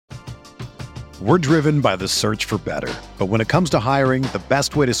We're driven by the search for better. But when it comes to hiring, the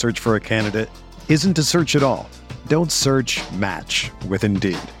best way to search for a candidate isn't to search at all. Don't search, match with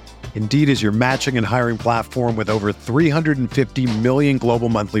Indeed. Indeed is your matching and hiring platform with over 350 million global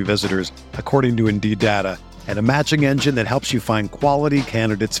monthly visitors, according to Indeed data, and a matching engine that helps you find quality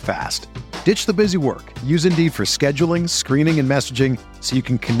candidates fast. Ditch the busy work. Use Indeed for scheduling, screening, and messaging so you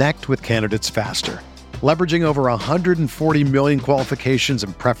can connect with candidates faster. Leveraging over 140 million qualifications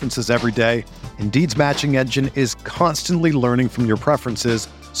and preferences every day, Indeed's matching engine is constantly learning from your preferences,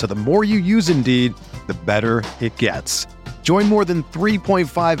 so the more you use Indeed, the better it gets. Join more than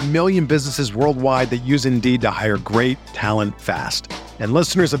 3.5 million businesses worldwide that use Indeed to hire great talent fast. And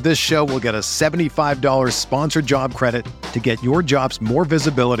listeners of this show will get a $75 sponsored job credit to get your jobs more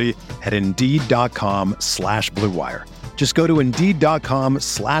visibility at Indeed.com/Blue Wire. Just go to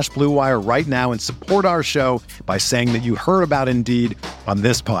Indeed.com/Blue Wire right now and support our show by saying that you heard about Indeed on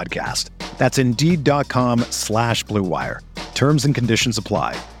this podcast. That's Indeed.com/Blue Wire. Terms and conditions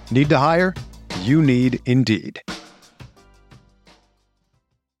apply. Need to hire? You need Indeed.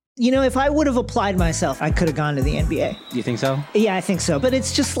 You know, if I would have applied myself, I could have gone to the NBA. You think so? Yeah, I think so. But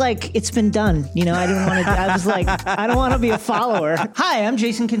it's just like, it's been done. You know, I didn't want to, I was like, I don't want to be a follower. Hi, I'm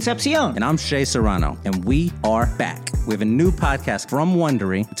Jason Concepcion. And I'm Shea Serrano. And we are back. We have a new podcast from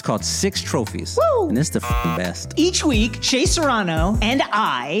Wondery. It's called Six Trophies. Woo! And it's the best. Each week, Shea Serrano and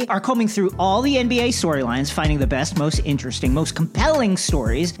I are combing through all the NBA storylines, finding the best, most interesting, most compelling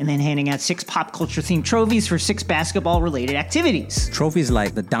stories, and then handing out 6 pop culture themed trophies for 6 basketball related activities. Trophies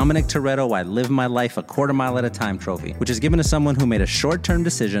like the Dominic Toretto I Live My Life a Quarter Mile at a Time trophy, which is given to someone who made a short-term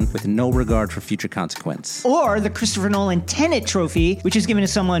decision with no regard for future consequence. Or the Christopher Nolan Tenet trophy, which is given to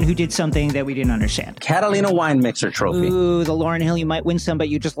someone who did something that we didn't understand. Catalina Wine Mixer trophy. Ooh, the Lauryn Hill, you might win some, but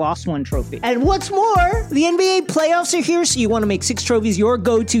you just lost one trophy. And what's more, the NBA playoffs are here, so you want to make 6 Trophies your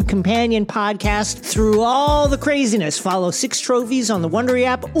go-to companion podcast through all the craziness. Follow 6 Trophies on the Wondery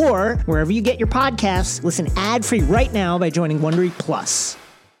app or wherever you get your podcasts. Listen ad-free right now by joining Wondery Plus.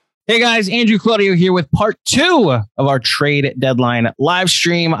 Hey guys, Andrew Claudio here with part 2 of our trade deadline live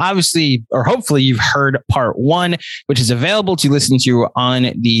stream. Obviously, or hopefully you've heard part 1, which is available to listen to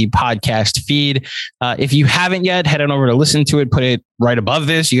on the podcast feed. If you haven't yet, head on over to listen to it, put it right above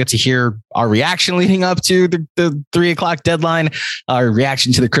this. You get to hear our reaction leading up to the 3 o'clock deadline, our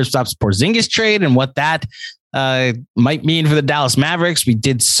reaction to the Kristaps Porzingis trade and what that might mean for the Dallas Mavericks. We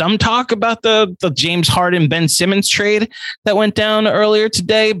did some talk about the James Harden, Ben Simmons trade that went down earlier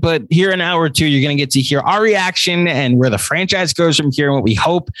today, but here in hour 2, you're going to get to hear our reaction and where the franchise goes from here and what we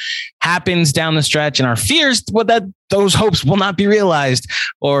hope happens down the stretch and our fears, that those hopes will not be realized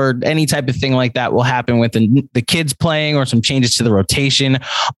or any type of thing like that will happen with the kids playing or some changes to the rotation,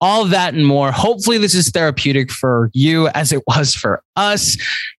 all of that and more. Hopefully this is therapeutic for you as it was for us.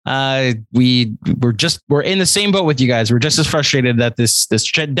 We're in the same boat with you guys. We're just as frustrated that this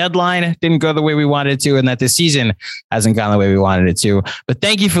deadline didn't go the way we wanted it to and that this season hasn't gone the way we wanted it to. But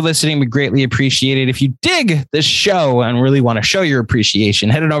thank you for listening. We greatly appreciate it. If you dig this show and really want to show your appreciation,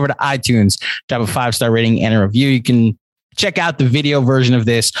 head on over to iTunes, drop a 5-star rating and a review. You can check out the video version of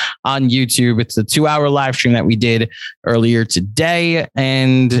this on YouTube. It's the 2-hour live stream that we did earlier today.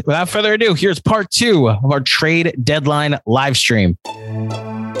 And without further ado, here's part 2 of our trade deadline live stream.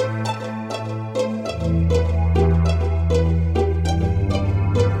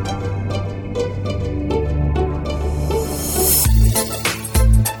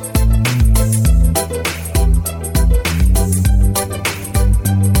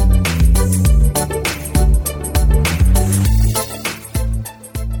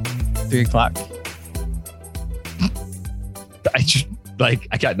 3 o'clock.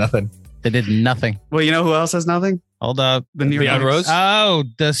 I got nothing. They did nothing. Well, you know who else has nothing? Hold up. The New York Rose. Oh,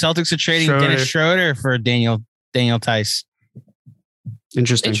 the Celtics are trading Dennis Schroeder for Daniel Tice.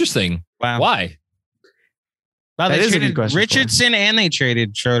 Interesting. Wow. Why? Wow, that they is a traded good question. Richardson and they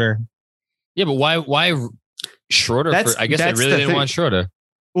traded Schroeder. Yeah, but why Schroeder? I guess they really didn't want Schroeder.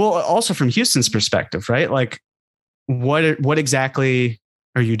 Well, also from Houston's perspective, right? Like, what exactly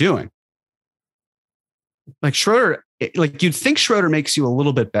are you doing? Like Schroeder, like you'd think Schroeder makes you a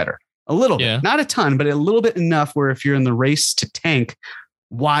little bit better. A little bit. Not a ton, but a little bit enough where if you're in the race to tank,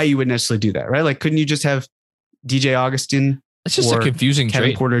 why you would necessarily do that, right? Like, couldn't you just have DJ Augustin? It's just a confusing Kevin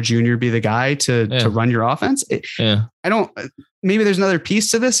trade. Porter Jr. be the guy to run your offense. Maybe there's another piece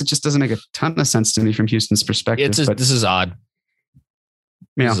to this. It just doesn't make a ton of sense to me from Houston's perspective. This is odd.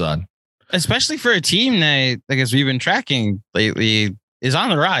 Yeah. This is odd. Especially for a team that, like, as we've been tracking lately, is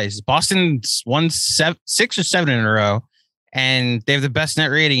on the rise. Boston's won 6 or 7 in a row, and they have the best net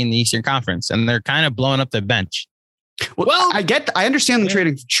rating in the Eastern Conference, and they're kind of blowing up the bench. Well, I understand them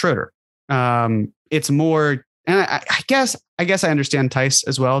trading Schroeder. It's more, and I guess I understand Tice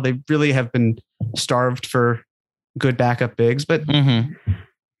as well. They really have been starved for good backup bigs, but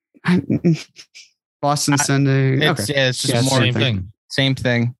Boston sending. It's just more same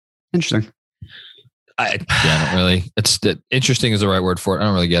thing. Interesting. I don't really. Interesting is the right word for it. I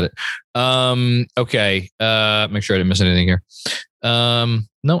don't really get it. Okay. Make sure I didn't miss anything here.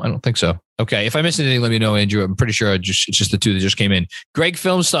 No, I don't think so. Okay. If I missed anything, let me know, Andrew. I'm pretty sure it's just the two that just came in. Greg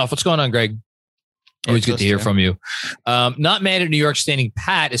Film Stuff. What's going on, Greg? Always good to hear from you. Not mad at New York standing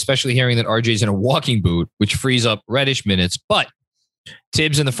pat, especially hearing that RJ's in a walking boot, which frees up Reddish minutes, but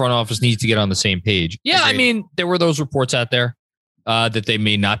Tibbs in the front office needs to get on the same page. Yeah. Agreed. I mean, there were those reports out there that they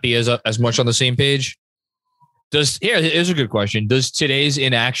may not be as much on the same page. Here's a good question. Does today's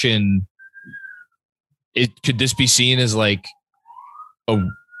inaction, could this be seen as like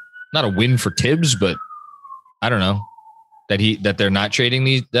not a win for Tibbs, but I don't know that they're not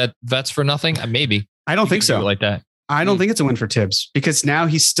trading that vets for nothing? Maybe. I don't think so. Like that. I don't think it's a win for Tibbs because now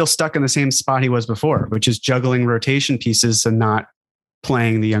he's still stuck in the same spot he was before, which is juggling rotation pieces and not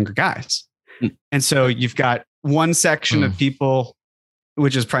playing the younger guys. And so you've got one section of people,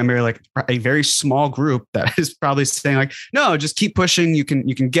 which is primarily like a very small group that is probably saying like, no, just keep pushing. You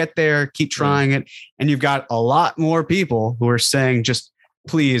can get there, keep trying it. And you've got a lot more people who are saying, just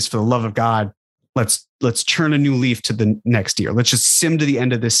please, for the love of God, let's turn a new leaf to the next year. Let's just sim to the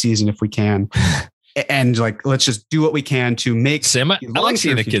end of this season if we can. And like, let's just do what we can to make sim. I like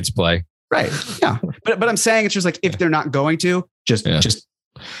seeing the kids play. Right. Yeah. But I'm saying it's just like, if they're not going to just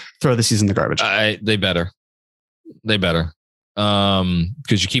throw the season in the garbage. They better.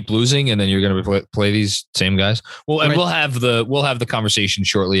 Because you keep losing and then you're going to play these same guys. Well, and we'll have the conversation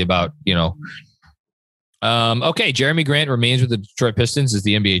shortly about, okay. Jeremy Grant remains with the Detroit Pistons as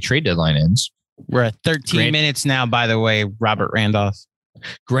the NBA trade deadline ends. We're at 13 minutes now, by the way, Robert Randolph.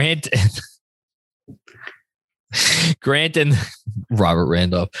 Grant and Robert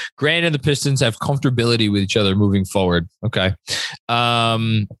Randolph. Grant and the Pistons have comfortability with each other moving forward. Okay.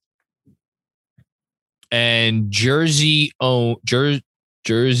 And Jersey's, hold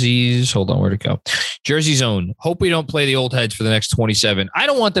on, where'd it go? Jersey's own. Hope we don't play the old heads for the next 27. I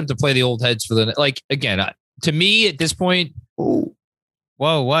don't want them to play the old heads for again, to me at this point.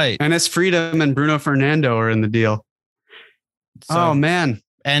 Whoa, what? Enes Freedom and Bruno Fernando are in the deal. So, oh man.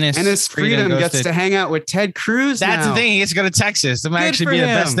 Enes Freedom gets to hang out with Ted Cruz. That's the thing. He gets to go to Texas. That might actually be the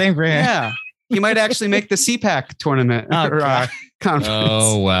best thing for him. Yeah. He might actually make the CPAC tournament conference.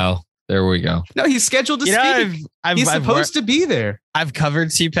 Oh, wow. There we go. No, he's scheduled to speak. He's supposed to be there. I've covered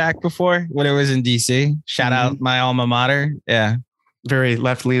CPAC before when it was in DC. Shout out my alma mater. Yeah. Very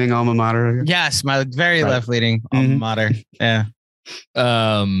left-leaning alma mater. Yes, my very left-leaning alma mater. Yeah.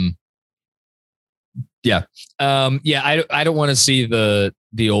 I don't want to see the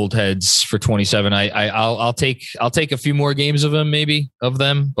old heads for 27. I'll take a few more games of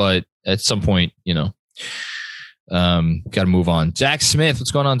them, but at some point, got to move on. Zach Smith,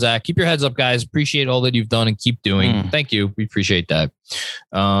 what's going on, Zach? Keep your heads up, guys. Appreciate all that you've done and keep doing. Thank you. We appreciate that.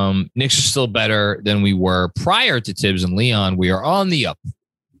 Knicks are still better than we were prior to Tibbs and Leon. We are on the up.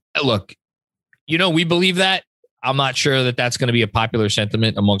 Look, we believe that. I'm not sure that that's going to be a popular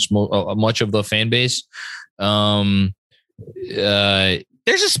sentiment amongst much of the fan base. There's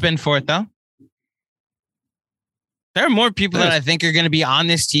a spin for it, though. There are more people that I think are going to be on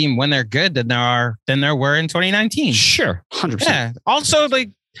this team when they're good than there were in 2019. Sure, 100%. Yeah. Also, I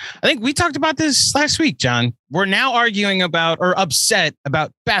think we talked about this last week, John. We're now arguing about or upset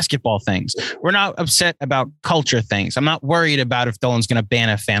about basketball things. We're not upset about culture things. I'm not worried about if Dolan's going to ban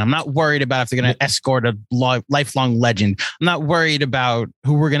a fan. I'm not worried about if they're going to escort a lifelong legend. I'm not worried about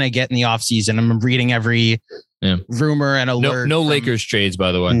who we're going to get in the offseason. I'm reading every rumor and alert. No Lakers trades,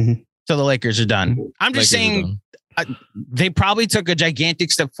 by the way. Mm-hmm. So the Lakers are done. I'm just saying they probably took a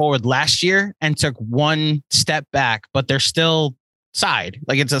gigantic step forward last year and took one step back, but they're still side.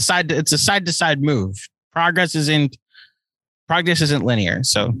 It's a side to side move. Progress isn't linear.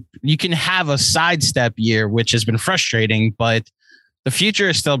 So you can have a sidestep year, which has been frustrating, but the future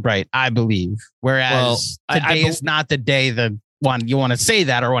is still bright, I believe. Whereas today is not the day that you want to say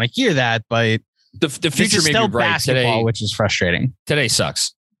that or want to hear that, but the future is still basketball, today, which is frustrating. Today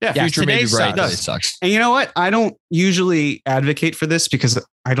sucks. Yeah, future may be bright. It sucks. And you know what? I don't usually advocate for this because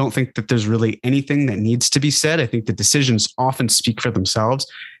I don't think that there's really anything that needs to be said. I think the decisions often speak for themselves.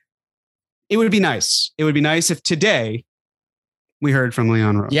 It would be nice. It would be nice if today we heard from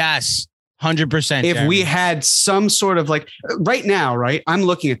Leon Rose. Yes, 100%. If we had some sort of right now, right? I'm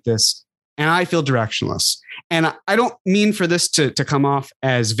looking at this and I feel directionless. And I don't mean for this to come off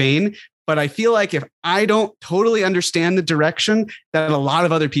as vain, But I feel like if I don't totally understand the direction, that a lot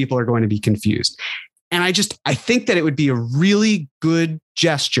of other people are going to be confused. And I think that it would be a really good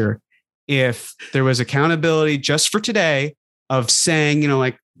gesture if there was accountability just for today of saying,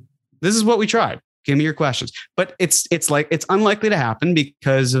 like, this is what we tried. Give me your questions. But it's unlikely to happen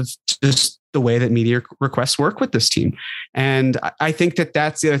because of just the way that media requests work with this team. And I think that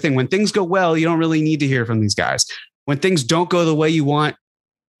that's the other thing. When things go well, you don't really need to hear from these guys. When things don't go the way you want,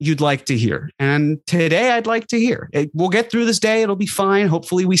 you'd like to hear. And today I'd like to hear. We'll get through this day. It'll be fine.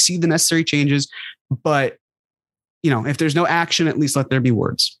 Hopefully we see the necessary changes. But, if there's no action, at least let there be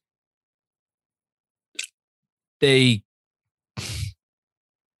words. I'm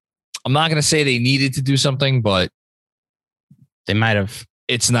not going to say they needed to do something, but they might have.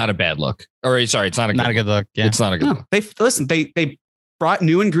 It's not a bad look. Or sorry, it's not a good look. Yeah. It's not a good look. They brought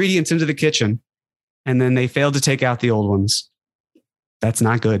new ingredients into the kitchen and then they failed to take out the old ones. That's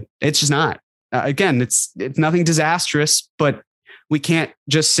not good. It's just not. Again, it's nothing disastrous, but we can't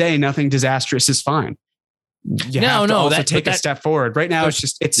just say nothing disastrous is fine. You have to also take a step forward. Right now,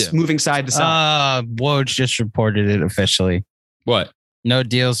 it's moving side to side. Woj just reported it officially. What? No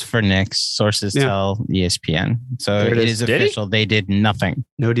deals for Knicks. Sources tell ESPN. So it is official. They did nothing.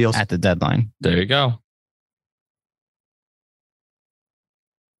 No deals at the deadline. There you go.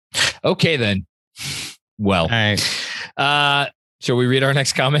 Okay, then. Well, all right. Shall we read our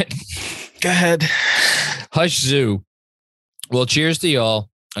next comment? Go ahead. Hush Zoo. Well, cheers to y'all.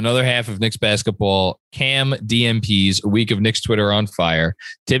 Another half of Knicks basketball. Cam DMPs. A week of Knicks Twitter on fire.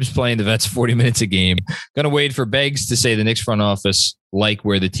 Tibbs playing the vets 40 minutes a game. Gonna wait for Beggs to say the Knicks front office like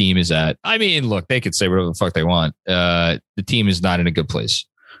where the team is at. I mean, look, they could say whatever the fuck they want. The team is not in a good place.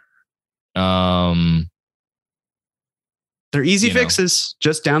 They're easy fixes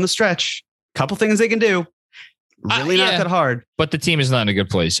just down the stretch. Couple things they can do. Really not that hard. But the team is not in a good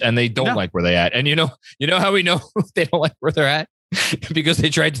place and they don't like where they're at. And you know how we know they don't like where they're at? Because they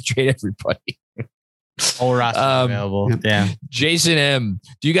tried to trade everybody. Whole roster available. Yeah. Jason M.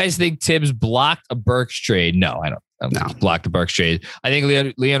 Do you guys think Tibbs blocked a Burks trade? No, I don't think he blocked the Burks trade. I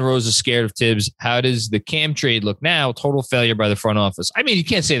think Leon Rose is scared of Tibbs. How does the Cam trade look now? Total failure by the front office. I mean, you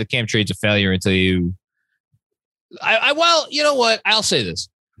can't say the Cam trade's a failure until you. Well, you know what? I'll say this.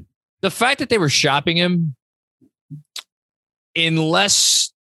 The fact that they were shopping him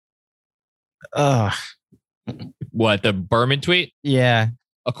unless. What, the Berman tweet? Yeah.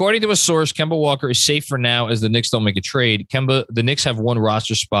 According to a source, Kemba Walker is safe for now as the Knicks don't make a trade. The Knicks have one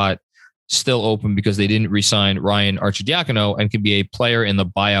roster spot still open because they didn't re-sign Ryan Arcidiacono and could be a player in the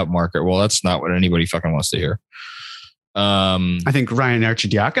buyout market. Well, that's not what anybody fucking wants to hear. I think Ryan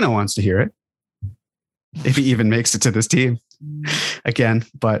Arcidiacono wants to hear it. If he even makes it to this team again.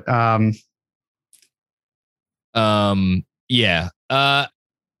 But yeah.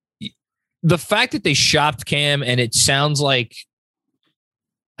 The fact that they shopped Cam and it sounds like,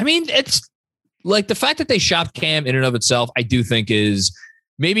 I mean, it's like the fact that they shopped Cam in and of itself, I do think is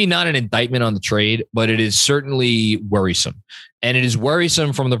maybe not an indictment on the trade, but it is certainly worrisome. And it is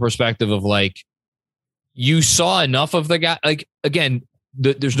worrisome from the perspective of like, you saw enough of the guy. Like, again,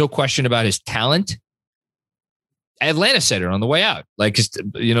 there's no question about his talent. Atlanta said it on the way out. Like,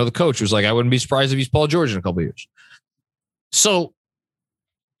 the coach was like, I wouldn't be surprised if he's Paul George in a couple of years. So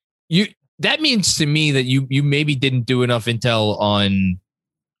that means to me that you maybe didn't do enough intel on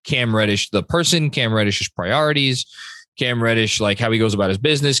Cam Reddish, the person, Cam Reddish's priorities, Cam Reddish, like how he goes about his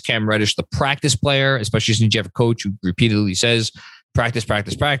business, Cam Reddish, the practice player, especially since you have a coach who repeatedly says practice,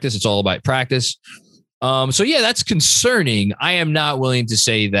 practice, practice. It's all about practice. So yeah, that's concerning. I am not willing to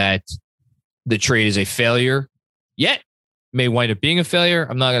say that the trade is a failure yet. May wind up being a failure.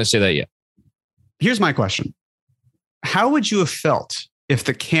 I'm not going to say that yet. Here's my question. How would you have felt if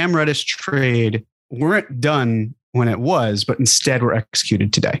the Cam Reddish trade weren't done when it was, but instead were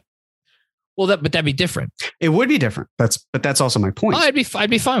executed today? Well, that'd be different. It would be different. That's also my point. Oh, I'd be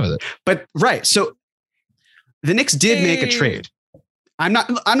fine with it. But right. So the Knicks did make a trade. I'm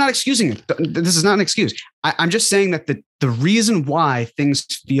not excusing it. This is not an excuse. I'm just saying that the reason why things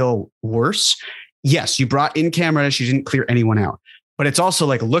feel worse. Yes, you brought in Cam Reddish. You didn't clear anyone out. But it's also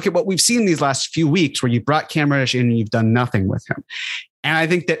like, look at what we've seen these last few weeks where you brought Cam Reddish in and you've done nothing with him. And I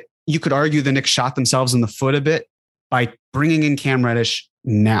think that you could argue the Knicks shot themselves in the foot a bit by bringing in Cam Reddish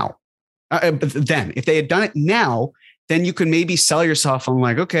now. Then, if they had done it now, then you could maybe sell yourself on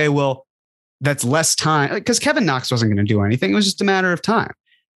like, okay, well, that's less time. Because Kevin Knox wasn't going to do anything. It was just a matter of time.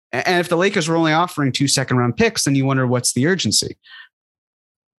 And if the Lakers were only offering 2 second-round picks, then you wonder what's the urgency.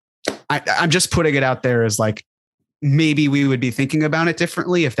 I'm just putting it out there as like, maybe we would be thinking about it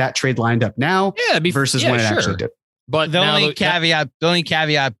differently if that trade lined up now versus when it actually did. But the only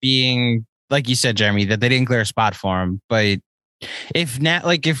caveat being, like you said, Jeremy, that they didn't clear a spot for him. But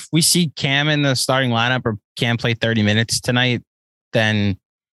if we see Cam in the starting lineup or Cam play 30 minutes tonight, then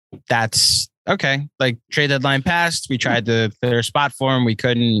that's okay. Like, trade deadline passed. We tried to clear a spot for him. We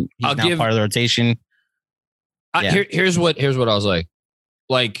couldn't. He's now part of the rotation. Here's what I was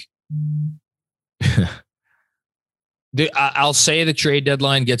like. I'll say the trade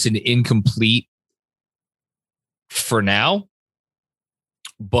deadline gets an incomplete for now,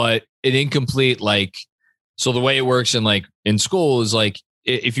 but an incomplete, so the way it works in school is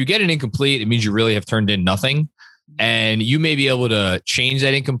if you get an incomplete, it means you really have turned in nothing, and you may be able to change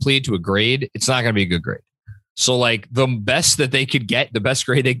that incomplete to a grade. It's not going to be a good grade. So the best that they could get, the best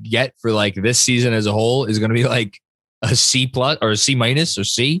grade they could get for this season as a whole is going to be a C+ or a C- or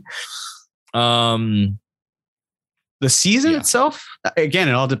C. The season itself, again,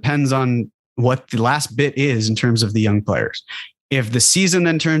 it all depends on what the last bit is in terms of the young players. If the season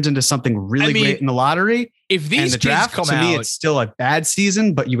then turns into something really great in the lottery, if these draft to me, it's still a bad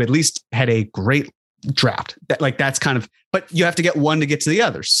season, but you at least had a great draft. That's kind of, but you have to get one to get to the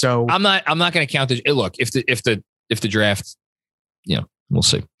other. So I'm not going to count this. Look, if the draft, we'll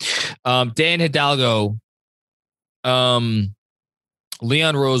see. Dan Hidalgo, Leon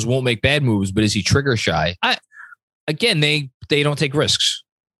Rose won't make bad moves, but is he trigger shy? They don't take risks.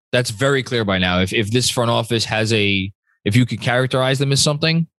 That's very clear by now. If this front office has if you could characterize them as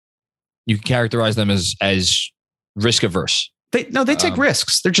something, you can characterize them as risk averse. They take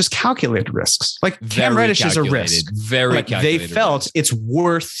risks. They're just calculated risks. Cam Reddish is a risk. Very calculated. They felt it's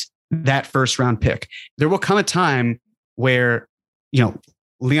worth that first round pick. There will come a time where,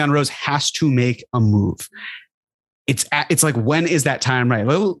 Leon Rose has to make a move. It's when is that time right?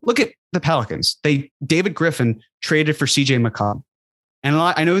 Look at the Pelicans. David Griffin traded for CJ McCollum. And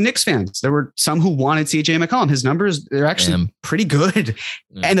I know Knicks fans, there were some who wanted CJ McCollum. His numbers, they're actually pretty good.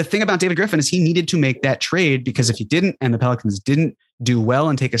 Yeah. And the thing about David Griffin is he needed to make that trade, because if he didn't, and the Pelicans didn't do well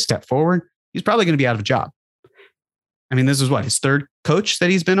and take a step forward, he's probably going to be out of a job. I mean, this is his third coach that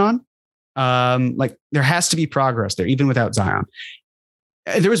he's been on. There has to be progress there, even without Zion.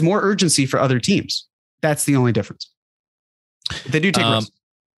 There was more urgency for other teams. That's the only difference. They do take risks.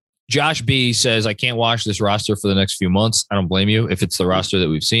 Josh B says, I can't watch this roster for the next few months. I don't blame you if it's the roster that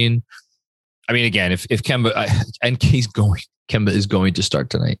we've seen. I mean, again, if Kemba, Kemba is going to start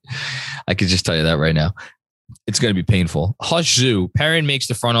tonight. I could just tell you that right now. It's going to be painful. Hush Zoo, Perrin makes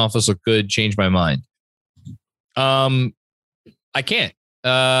the front office look good. Change my mind. I can't.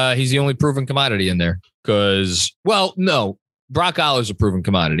 He's the only proven commodity in there no, Brock Aller's a proven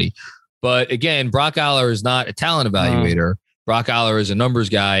commodity. But again, Brock Aller is not a talent evaluator. Brock Aller is a numbers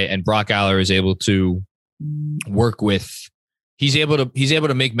guy, and Brock Aller is able to work with. He's able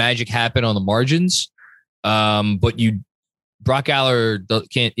to make magic happen on the margins. But Brock Aller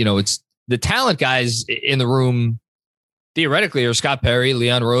can't. It's the talent guys in the room. Theoretically, are Scott Perry,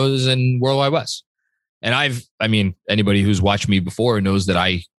 Leon Rose, and Worldwide Wes. And anybody who's watched me before knows that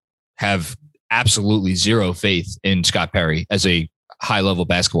I have absolutely zero faith in Scott Perry as a high-level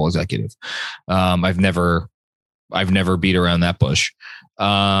basketball executive. I've never beat around that bush.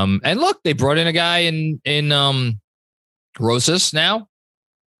 And look, they brought in a guy in Rosas now.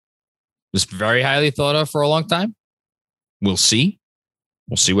 Was very highly thought of for a long time. We'll see.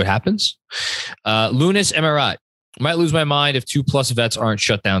 We'll see what happens. Lunas Emirat. Might lose my mind if 2+ vets aren't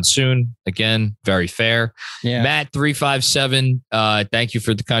shut down soon. Again, very fair. Yeah. Matt 357. Thank you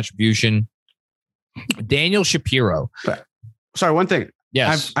for the contribution. Daniel Shapiro. Sorry, one thing.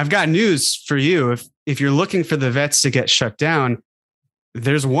 Yes. I've got news for you. If you're looking for the vets to get shut down,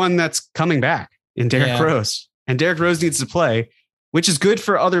 there's one that's coming back in Derrick Rose. And Derrick Rose needs to play, which is good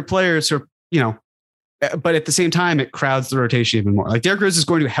for other players who are, but at the same time, it crowds the rotation even more. Derrick Rose is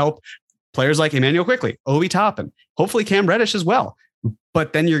going to help players like Emmanuel Quickley, Obi Toppin, hopefully Cam Reddish as well.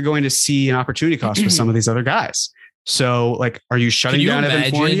 But then you're going to see an opportunity cost for some of these other guys. So are you shutting down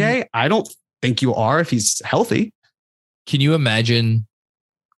Evan Fournier? I don't think you are if he's healthy. Can you imagine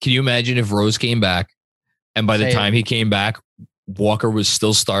if Rose came back and by the time he came back, Walker was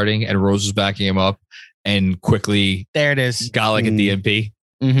still starting and Rose was backing him up and Quickley there it is. Got a DNP.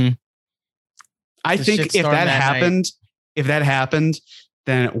 Mm-hmm. I think if that happened,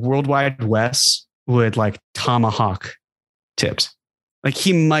 then Worldwide Wes would tomahawk Tibbs.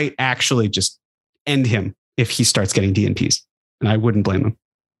 He might actually just end him if he starts getting DNPs. And I wouldn't blame him.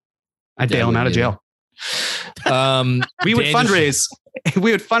 I'd bail him out of jail. We would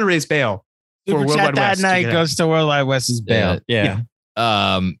fundraise bail for Worldwide that West. That night goes to Worldwide West's bail. Yeah.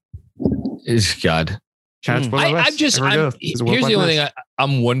 Is God. Here's the only thing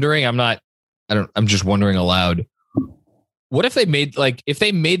I'm wondering. I'm just wondering aloud. What if they made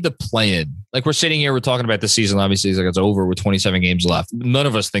the play-in? Like we're sitting here, we're talking about the season. Obviously, it's over with 27 games left. None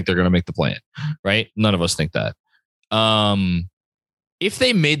of us think they're going to make the play-in, right? None of us think that. If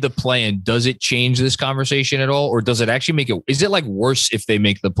they made the play-in, does it change this conversation at all, or does it actually make it? Is it like worse if they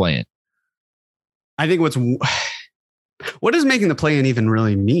make the play-in? I think what does making the play-in even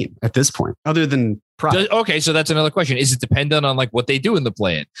really mean at this point, other than pride? Okay, so that's another question. Is it dependent on like what they do in the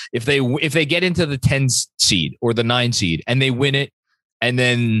play-in? If they get into the 10 seed or the 9 seed and they win it, and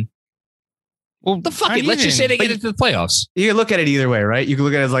then let's just say they get into the playoffs. You can look at it either way, right? You can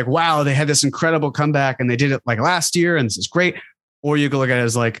look at it as like, wow, they had this incredible comeback and they did it like last year and this is great. Or you can look at it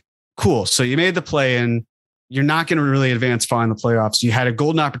as like, cool. So you made the play-in. You're not going to really advance far in the playoffs. You had a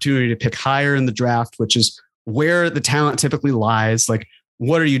golden opportunity to pick higher in the draft, which is where the talent typically lies. Like,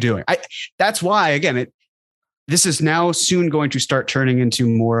 what are you doing? That's why, again, this is now soon going to start turning into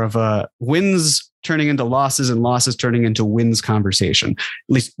more of a wins turning into losses and losses turning into wins conversation, at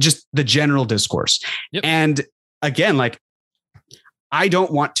least just the general discourse. Yep. And again, like, I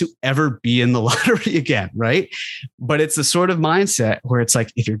don't want to ever be in the lottery again, right? But it's the sort of mindset where it's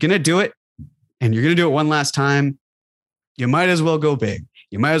like, if you're going to do it and you're going to do it one last time, you might as well go big.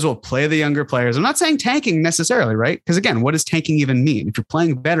 You might as well play the younger players. I'm not saying tanking necessarily, right? Because again, what does tanking even mean? If you're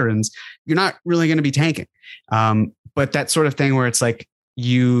playing veterans, you're not really going to be tanking. But that sort of thing where it's like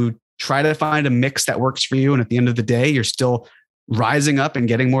you try to find a mix that works for you. And at the end of the day, you're still rising up and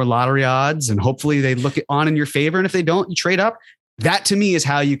getting more lottery odds. And hopefully they look on in your favor. And if they don't, you trade up. That to me is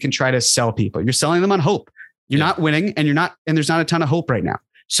how you can try to sell people. You're selling them on hope. You're not winning and there's not a ton of hope right now.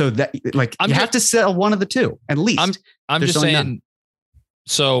 So that like you have to sell one of the two at least. I'm just saying. None.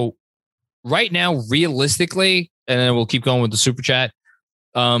 So right now, realistically, and then we'll keep going with the super chat.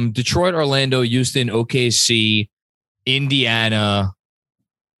 Detroit, Orlando, Houston, OKC, Indiana.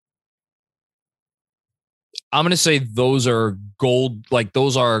 I'm going to say those are gold. Like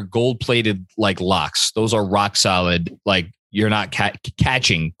those are gold plated, like locks. Those are rock solid. Like you're not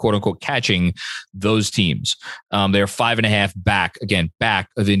catching, quote unquote, catching those teams. They're 5.5 back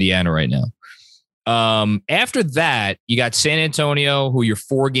of Indiana right now. After that, you got San Antonio, who you're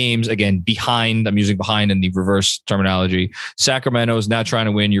 4 games again behind. I'm using behind in the reverse terminology. Sacramento is now trying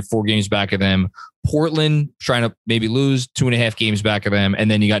to win. You're 4 games back of them. Portland trying to maybe lose, 2.5 games back of them.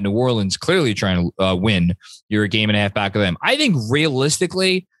 And then you got New Orleans clearly trying to win. You're 1.5 games back of them. I think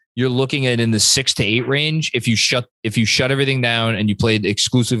realistically, you're looking at in the 6 to 8 range. If you shut everything down and you played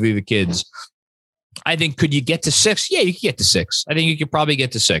exclusively the kids, I think, could you get to 6? Yeah, you could get to 6. I think you could probably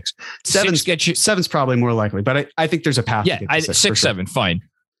get to 6. 7's probably more likely, but I think there's a path. Yeah, to get to 6, 7, fine.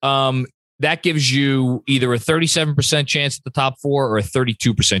 That gives you either a 37% chance at the top 4 or a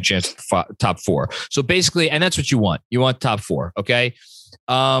 32% chance at the top 4. So basically, and that's what you want. You want top 4. Okay.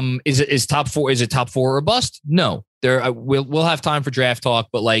 Is it top 4 or bust? No. We'll have time for draft talk,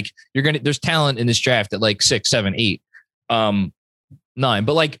 but like there's talent in this draft at like 6, 7, 8, 9.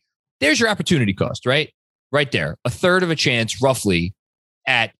 But like, there's your opportunity cost, right? Right there. A third of a chance roughly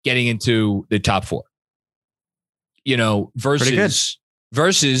at getting into the top 4,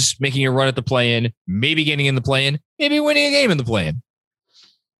 versus making a run at the play-in, maybe getting in the play-in, maybe winning a game in the play-in.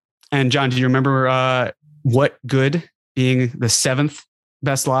 And John, do you remember what good being the 7th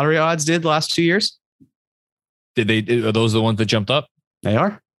best lottery odds did the last 2 years? Are those the ones that jumped up? They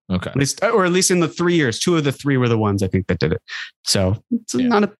are. Okay. At least in the 3 years, 2 of the 3 were the ones I think that did it. So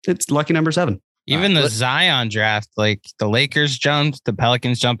it's lucky number 7. Even the Zion draft, like the Lakers jumped, the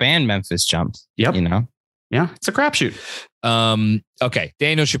Pelicans jump, and Memphis jumped. Yep. Yeah, it's a crapshoot. Okay.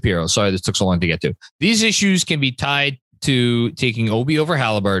 Daniel Shapiro. Sorry, this took so long to get to. These issues can be tied to taking Obi over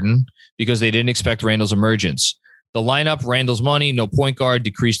Halliburton because they didn't expect Randall's emergence. The lineup, Randall's money, no point guard,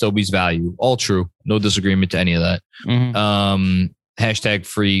 decreased Obi's value. All true. No disagreement to any of that. Mm-hmm. Hashtag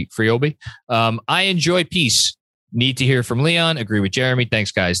free Obi. I enjoy peace. Need to hear from Leon. Agree with Jeremy.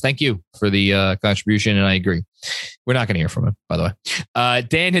 Thanks, guys. Thank you for the contribution. And I agree. We're not going to hear from him, by the way.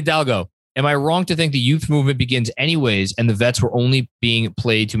 Dan Hidalgo. Am I wrong to think the youth movement begins anyways and the vets were only being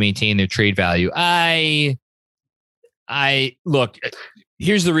played to maintain their trade value? I look,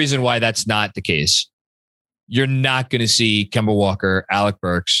 here's the reason why that's not the case. You're not going to see Kemba Walker, Alec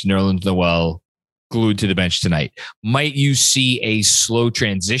Burks, Nerlens Noel glued to the bench tonight. Might you see a slow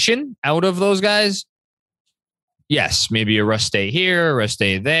transition out of those guys? Yes, maybe a rest day here, a rest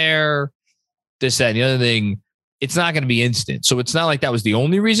day there, this, that, and the other thing. It's not going to be instant. So it's not like that was the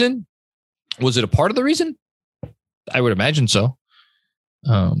only reason. Was it a part of the reason? I would imagine so.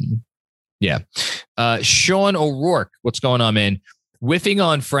 Yeah. Sean O'Rourke, what's going on, man? Whiffing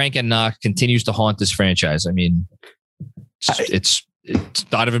on Frank and Knox continues to haunt this franchise. I mean, it's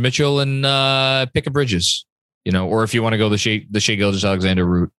Donovan Mitchell and Pickett Bridges. or if you want to go the Shea Gilgeous-Alexander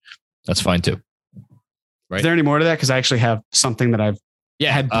route, that's fine too. Right. Is there any more to that? Because I actually have something that I've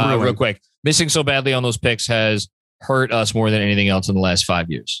had brewing. Real quick. Missing so badly on those picks has hurt us more than anything else in the last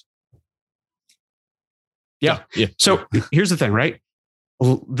 5 years. Yeah. So here's the thing, right?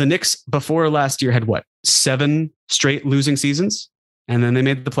 The Knicks before last year had 7 straight losing seasons, and then they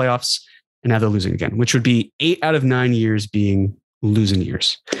made the playoffs, and now they're losing again, which would be 8 out of 9 years being losing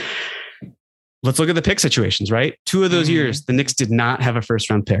years. Let's look at the pick situations, right? 2 of those years, the Knicks did not have a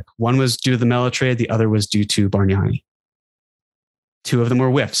first round pick. One was due to the Melo trade. The other was due to Bargnani. 2 of them were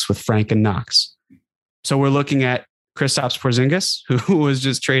whiffs with Frank and Knox. So we're looking at Kristaps Porzingis, who was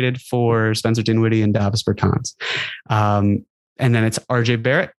just traded for Spencer Dinwiddie and Davis Bertans. And then it's RJ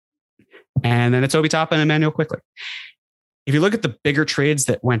Barrett. And then it's Obi Toppin and Emmanuel Quickley. If you look at the bigger trades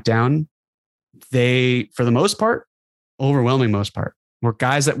that went down, they, for the most part, overwhelming most part, were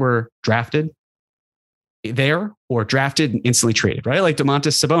guys that were drafted there or drafted and instantly traded, right? Like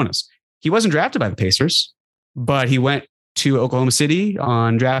Domantas Sabonis. He wasn't drafted by the Pacers, but he went to Oklahoma City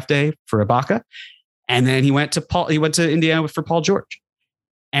on draft day for Ibaka. And then he went to Indiana for Paul George.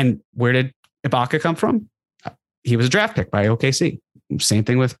 And where did Ibaka come from? He was a draft pick by OKC. Same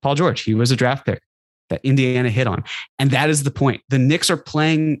thing with Paul George. He was a draft pick that Indiana hit on. And that is the point. The Knicks are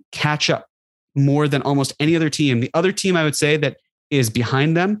playing catch up more than almost any other team. The other team I would say that is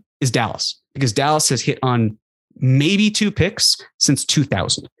behind them is Dallas, because Dallas has hit on maybe 2 picks since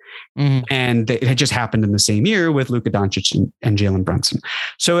 2000. And it had just happened in the same year with Luka Doncic and Jalen Brunson.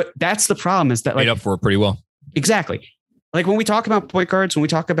 So that's the problem, is that made up for it pretty well. Exactly. Like when we talk about point guards, when we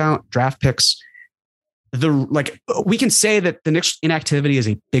talk about draft picks, we can say that the Knicks inactivity is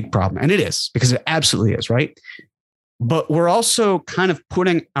a big problem, and it is, because it absolutely is, right? But we're also kind of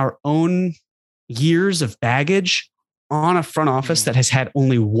putting our own years of baggage on a front office that has had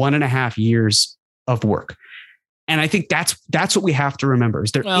only 1.5 years of work. And I think that's what we have to remember,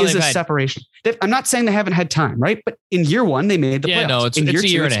 is there is a separation. I'm not saying they haven't had time, right? But in year 1, they made the playoffs. No, it's a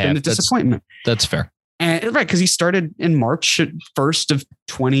year and a half. Been a disappointment. That's fair. And right, because he started in March 1st of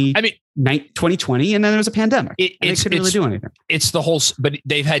 2020, and then there was a pandemic. They couldn't really do anything. It's the whole, but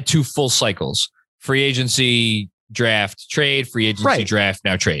they've had 2 full cycles: free agency, draft, trade, free agency, draft,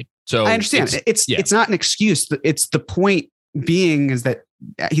 now trade. So I understand. It's not an excuse. It's the point being is that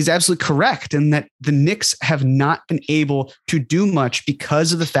he's absolutely correct, and that the Knicks have not been able to do much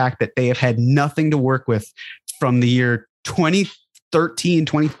because of the fact that they have had nothing to work with from the year 2013,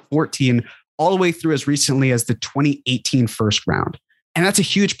 2014, all the way through as recently as the 2018 first round. And that's a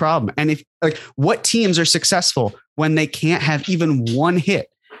huge problem. And if what teams are successful when they can't have even one hit?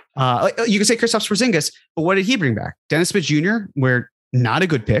 You can say Kristaps Porzingis, but what did he bring back? Dennis Smith Jr., where not a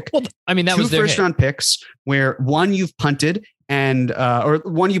good pick. Well, I mean, that 2 was their first round picks, where one you've punted or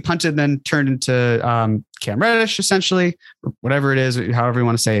one you punted and then turned into Cam Reddish, essentially, or whatever it is, however you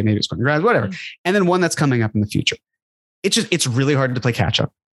want to say it, maybe it's Quentin Grimes, whatever. And then one that's coming up in the future. It's really hard to play catch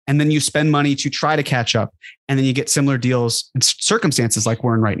up. And then you spend money to try to catch up, and then you get similar deals and circumstances like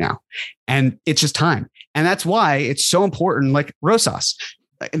we're in right now. And it's just time. And that's why it's so important. Like Rosas,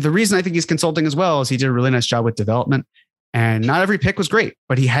 the reason I think he's consulting as well is he did a really nice job with development. And not every pick was great,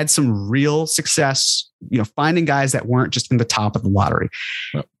 but he had some real success, finding guys that weren't just in the top of the lottery.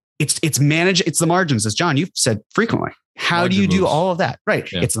 Well, it's the margins, as John, you've said frequently. How do you do all of that? Right.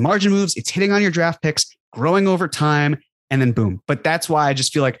 Yeah. It's the margin moves. It's hitting on your draft picks, growing over time, and then boom. But that's why I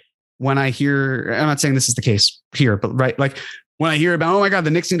just feel like when I hear, I'm not saying this is the case here, but right. Like when I hear about, oh my God,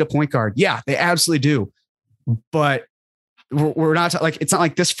 the Knicks need a point guard. Yeah, they absolutely do. But we're not it's not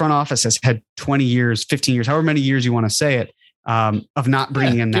like this front office has had 20 years, 15 years, however many years you want to say it, of not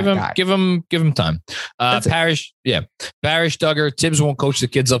bringing in that guy. Give him time. Parrish, Duggar, Tibbs won't coach the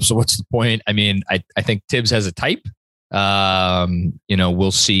kids up. So what's the point? I mean, I think Tibbs has a type.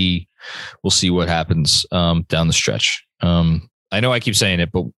 We'll see what happens down the stretch. I know I keep saying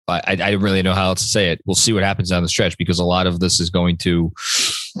it, but I don't really know how else to say it. We'll see what happens down the stretch, because a lot of this is there's going to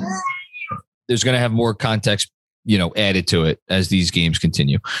have more context, added to it as these games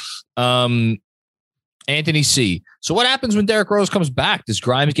continue. Anthony C. So what happens when Derrick Rose comes back? Does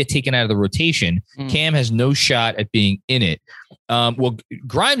Grimes get taken out of the rotation? Cam has no shot at being in it. Well,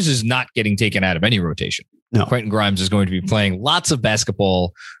 Grimes is not getting taken out of any rotation. No. Quentin Grimes is going to be playing lots of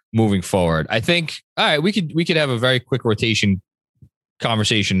basketball moving forward. I think, all right, we could have a very quick rotation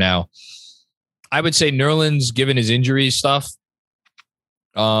conversation now. I would say Nerlens, given his injury stuff,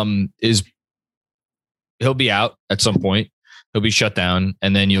 he'll be out at some point. He'll be shut down,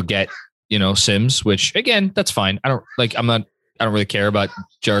 and then you'll get, Sims, which again, that's fine. I don't really care about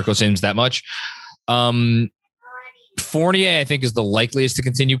Jericho Sims that much. Fournier, I think, is the likeliest to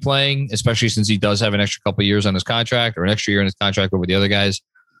continue playing, especially since he does have an extra couple of years on his contract, or an extra year in his contract over the other guys.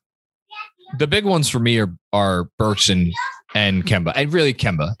 The big ones for me are Burks and Kemba, and really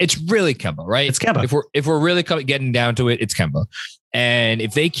Kemba. It's really Kemba, right? It's Kemba. If we're really getting down to it, it's Kemba. And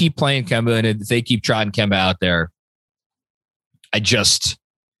if they keep playing Kemba and if they keep trotting Kemba out there, I just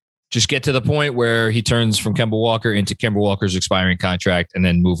get to the point where he turns from Kemba Walker into Kemba Walker's expiring contract, and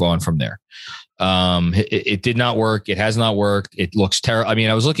then move on from there. It did not work. It has not worked. It looks terrible. I mean,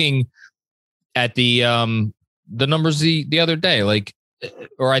 I was looking at the numbers the other day,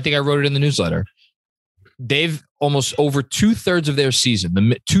 or I think I wrote it in the newsletter. They've almost over 2/3 of their season,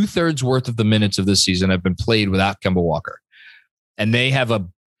 the 2/3 worth of the minutes of this season have been played without Kemba Walker. And they have a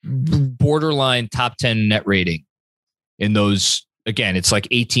borderline top 10 net rating in those. Again, it's like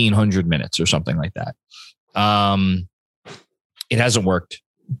 1,800 minutes or something like that. It hasn't worked.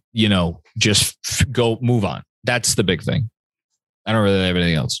 Just move on. That's the big thing. I don't really have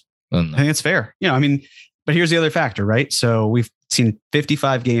anything else. I think it's fair. But here's the other factor, right? So we've seen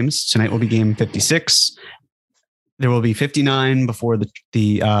 55 games. Tonight will be game 56. There will be 59 before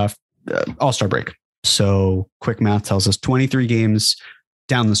the All-Star break. So quick math tells us 23 games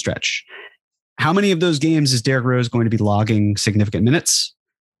down the stretch. How many of those games is Derrick Rose going to be logging significant minutes?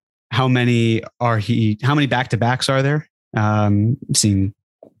 How many back-to-backs are there? Seeing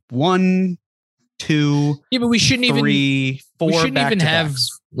 1, 2, yeah, but we shouldn't 3, 4. We shouldn't even have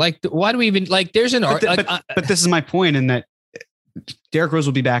why do we even there's an but this is my point in that Derrick Rose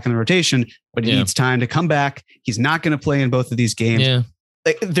will be back in the rotation, but he needs time to come back. He's not going to play in both of these games. Yeah.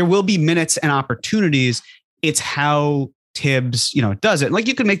 There will be minutes and opportunities. It's how Tibbs, does it.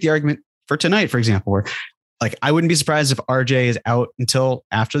 You could make the argument for tonight, for example, where I wouldn't be surprised if RJ is out until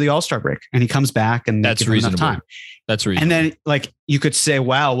after the All-Star break and he comes back and that's reasonable. Enough time. That's reasonable. And then you could say,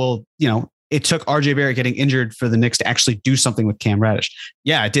 wow, well, it took RJ Barrett getting injured for the Knicks to actually do something with Cam Reddish.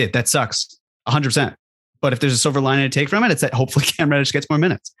 Yeah, it did. That sucks 100%. But if there's a silver lining to take from it, it's that hopefully Cam Reddish gets more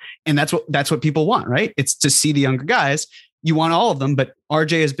minutes. And that's what people want, right? It's to see the younger guys. You want all of them, but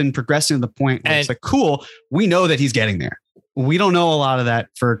RJ has been progressing to the point where it's cool. We know that he's getting there. We don't know a lot of that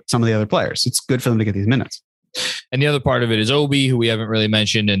for some of the other players. It's good for them to get these minutes. And the other part of it is Obi, who we haven't really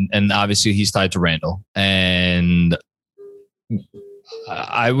mentioned. And obviously he's tied to Randall. And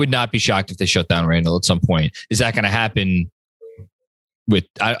I would not be shocked if they shut down Randall at some point. Is that going to happen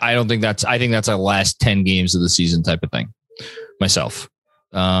I don't think I think that's a last 10 games of the season type of thing myself.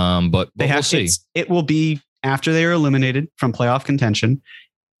 But we'll see. It will be after they are eliminated from playoff contention.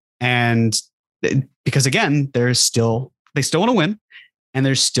 And because again, they still want to win. And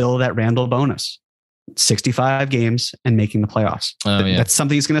there's still that Randall bonus, 65 games and making the playoffs. That's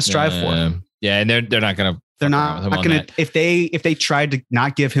something he's going to strive for. Yeah. And they're not going to, they're not going to, if they tried to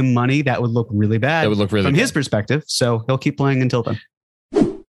not give him money, that would look really bad. That would look really from bad. His perspective. So he'll keep playing until then.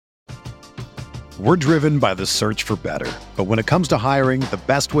 We're driven by the search for better. But when it comes to hiring, the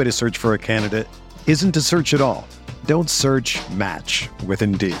best way to search for a candidate isn't to search at all. Don't search, match with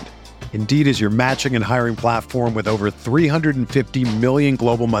Indeed. Indeed is your matching and hiring platform with over 350 million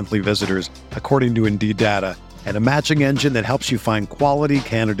global monthly visitors, according to Indeed data, and a matching engine that helps you find quality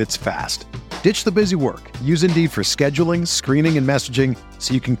candidates fast. Ditch the busy work. Use Indeed for scheduling, screening, and messaging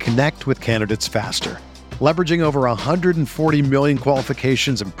so you can connect with candidates faster. Leveraging over 140 million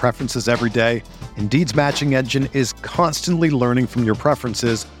qualifications and preferences every day, Indeed's matching engine is constantly learning from your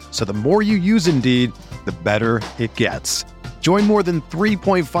preferences, so the more you use Indeed, the better it gets. Join more than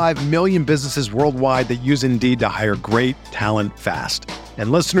 3.5 million businesses worldwide that use Indeed to hire great talent fast.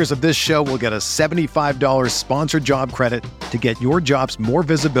 And listeners of this show will get a $75 sponsored job credit to get your jobs more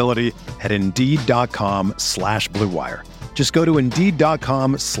visibility at Indeed.com/Blue Wire. Just go to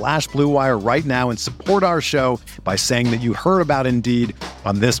Indeed.com/Blue Wire right now and support our show by saying that you heard about Indeed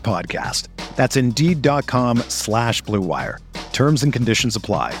on this podcast. That's Indeed.com/Blue Wire. Terms and conditions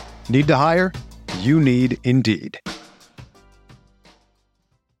apply. Need to hire? You need Indeed.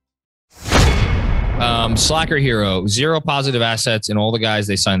 Slacker Hero, 0 positive assets in all the guys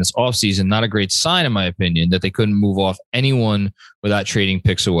they signed this offseason. Not a great sign, in my opinion, that they couldn't move off anyone without trading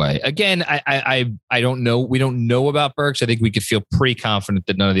picks away. Again, I don't know. We don't know about Burks. I think we could feel pretty confident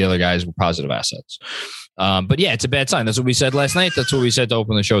that none of the other guys were positive assets. But yeah, it's a bad sign. That's what we said last night. That's what we said to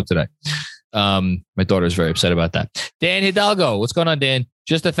open the show today. My daughter is very upset about that. Dan Hidalgo, what's going on, Dan?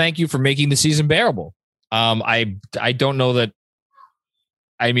 Just a thank you for making the season bearable. I don't know that.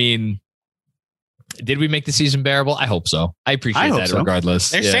 I mean, did we make the season bearable? I hope so. I appreciate that so. Regardless.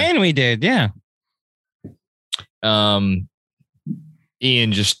 They're saying we did. Yeah. Ian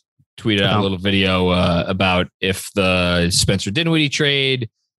just tweeted out a little video about if the Spencer Dinwiddie trade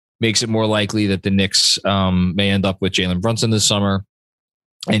makes it more likely that the Knicks may end up with Jalen Brunson this summer.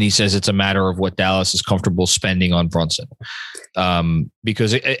 And he says it's a matter of what Dallas is comfortable spending on Brunson.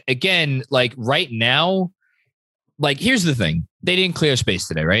 Because again, like right now, like here's the thing. They didn't clear space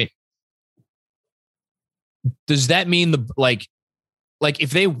today, right? Does that mean like if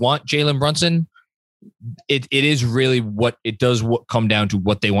they want Jalen Brunson, it is really what it does come down to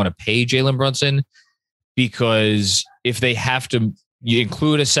what they want to pay Jalen Brunson. Because if they have to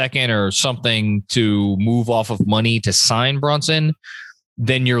include a second or something to move off of money to sign Brunson,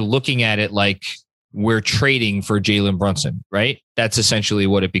 then you're looking at it like we're trading for Jalen Brunson, right? That's essentially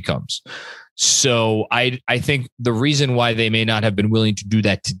what it becomes. So I think the reason why they may not have been willing to do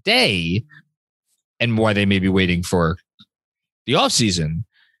that today and why they may be waiting for the offseason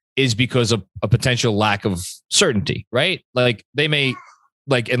is because of a potential lack of certainty, right? Like they may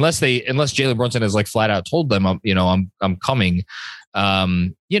unless Jalen Brunson has like flat out told them, I'm coming,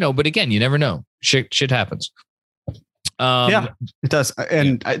 but again, you never know. Shit happens. Yeah, it does.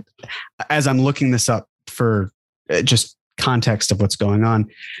 And as I'm looking this up for just context of what's going on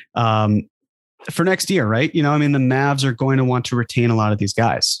for next year, right? The Mavs are going to want to retain a lot of these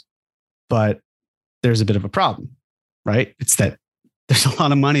guys, but there's a bit of a problem, right? It's that there's a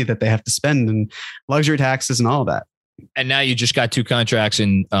lot of money that they have to spend and luxury taxes and all of that. And now you just got two contracts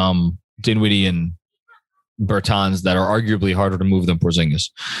in Dinwiddie and Bertans that are arguably harder to move than Porzingis.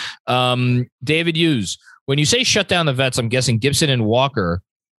 David Hughes. When you say shut down the vets, I'm guessing Gibson and Walker,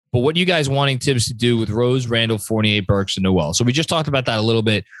 but what are you guys wanting Tibbs to do with Rose, Randall, Fournier, Burks, and Noel? So we just talked about that a little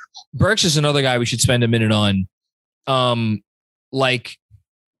bit. Burks is another guy we should spend a minute on. After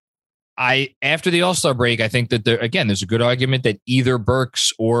the All-Star break, I think that there's a good argument that either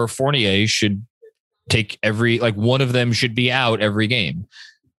Burks or Fournier should take one of them should be out every game,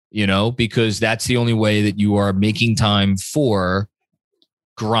 because that's the only way that you are making time for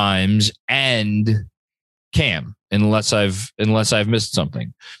Grimes and Cam, unless I've missed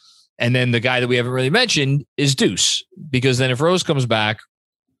something. And then the guy that we haven't really mentioned is Deuce, because then if Rose comes back,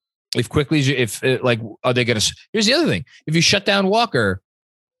 are they going to, here's the other thing. If you shut down Walker,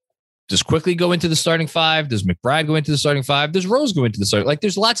 does Quickly go into the starting five? Does McBride go into the starting five? Does Rose go into the starting?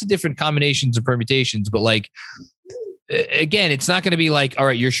 There's lots of different combinations and permutations, but again, it's not going to be like, all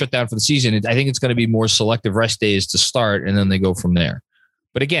right, you're shut down for the season. I think it's going to be more selective rest days to start, and then they go from there.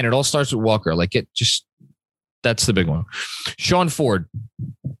 But again, it all starts with Walker. That's the big one. Sean Ford.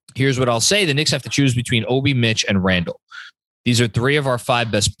 Here's what I'll say. The Knicks have to choose between Obi, Mitch, and Randall. These are three of our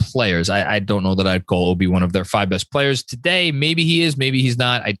five best players. I don't know that I'd call Obi one of their five best players today. Maybe he is. Maybe he's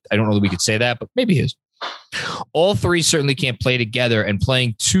not. I don't know that we could say that, but maybe he is. All three certainly can't play together, and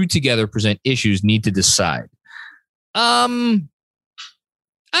playing two together present issues. Need to decide. I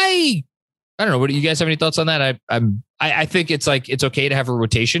don't know. What do you guys have any thoughts on that? I think it's okay to have a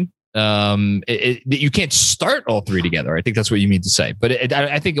rotation. You can't start all three together. I think that's what you mean to say. But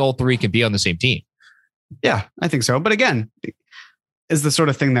I think all three can be on the same team. Yeah, I think so. But again, is the sort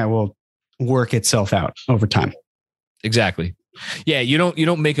of thing that will work itself out over time. Exactly. Yeah, you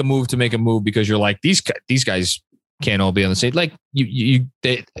don't make a move to make a move because you're like these guys can't all be on the same. Again,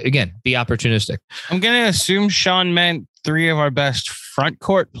 be opportunistic. I'm gonna assume Sean meant three of our best front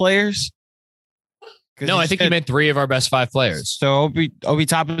court players. No, I think he meant three of our best five players. So Obi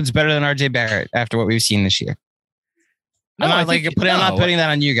Toppin's better than RJ Barrett after what we've seen this year. I'm not putting that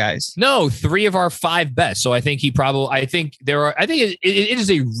on you guys. No, three of our five best. So I think it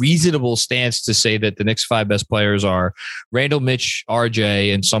is a reasonable stance to say that the Knicks' five best players are Randall, Mitch,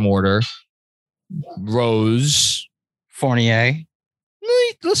 RJ in some order, Rose, Fournier.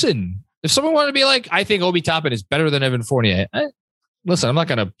 Listen, if someone wanted to be like, I think Obi Toppin is better than Evan Fournier. Listen, I'm not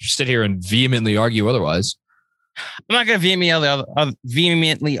going to sit here and vehemently argue otherwise. I'm not going to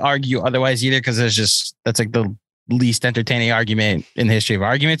vehemently argue otherwise either, because that's like the least entertaining argument in the history of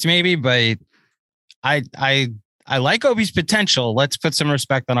arguments, maybe. But I like Obi's potential. Let's put some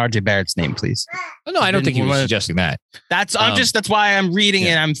respect on RJ Barrett's name, please. No, I don't think he was suggesting that. That's why I'm reading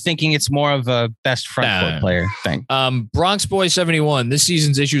it. I'm thinking it's more of a best front court player thing. Bronx Boy 71. This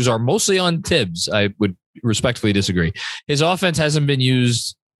season's issues are mostly on Tibbs. I would respectfully disagree. His offense hasn't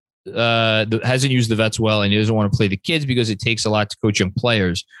used the vets well, and he doesn't want to play the kids because it takes a lot to coach young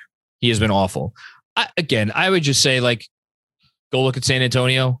players. He has been awful. I would just say, go look at San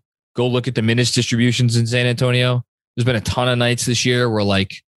Antonio. Go look at the minutes distributions in San Antonio. There's been a ton of nights this year where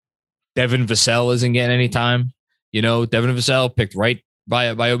Devin Vassell isn't getting any time. Devin Vassell picked right by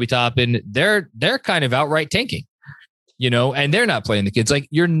Obi Toppin. They're kind of outright tanking, and they're not playing the kids.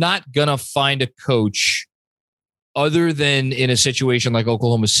 You're not going to find a coach other than in a situation like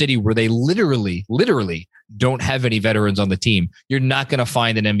Oklahoma City, where they literally don't have any veterans on the team, you're not going to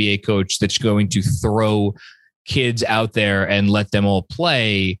find an NBA coach that's going to throw kids out there and let them all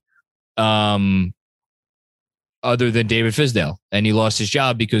play. Other than David Fizdale, and he lost his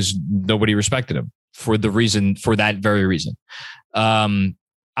job because nobody respected him for that very reason.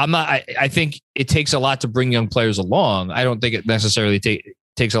 I think it takes a lot to bring young players along. I don't think it necessarily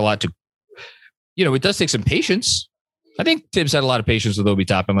takes a lot to, it does take some patience. I think Tibbs had a lot of patience with Obi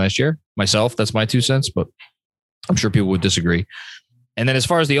Toppin last year. Myself, that's my 2 cents, but I'm sure people would disagree. And then as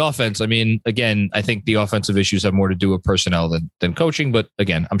far as the offense, I mean, again, I think the offensive issues have more to do with personnel than coaching, but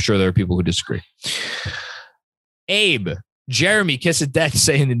again, I'm sure there are people who disagree. Abe, Jeremy kiss of death,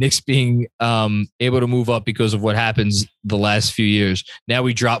 saying the Knicks being able to move up because of what happens the last few years. Now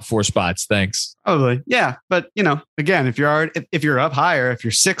we drop 4 spots. Thanks. Probably. Yeah. But, again, if you're up higher, if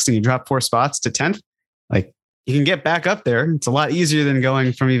you're 6th and you drop 4 spots to 10th, like you can get back up there. It's a lot easier than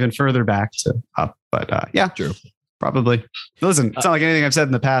going from even further back to up. But yeah, true. Probably. Listen, it's not like anything I've said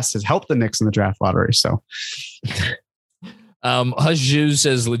in the past has helped the Knicks in the draft lottery. So. Hush Jew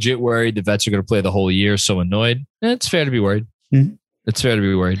says legit worried the vets are going to play the whole year. So annoyed. It's fair to be worried. Mm-hmm. It's fair to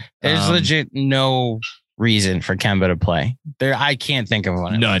be worried. There's legit no reason for Kemba to play. I can't think of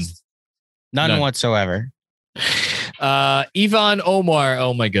one. None whatsoever. Yvonne Omar.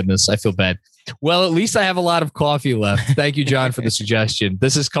 Oh my goodness. I feel bad. Well, at least I have a lot of coffee left. Thank you, John, for the suggestion.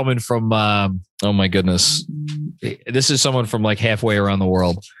 This is coming from, oh my goodness. This is someone from like halfway around the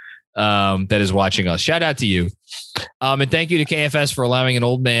world. That is watching us. Shout out to you. And thank you to KFS for allowing an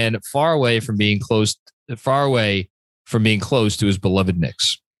old man far away from being close to his beloved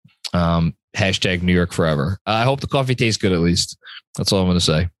Knicks. Hashtag New York forever. I hope the coffee tastes good at least. That's all I'm going to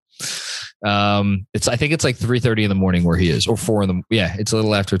say. I think it's like 3:30 in the morning where he is, or 4 in the. Yeah, it's a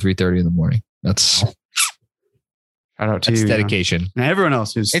little after 3:30 in the morning. That's shout out to you, dedication. And everyone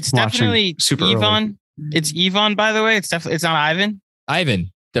else who's it's definitely super Yvonne. Early. It's Yvonne, by the way. It's not Ivan.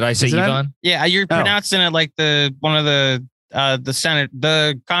 Ivan. Did I say Yvonne? Yeah, you're pronouncing it like the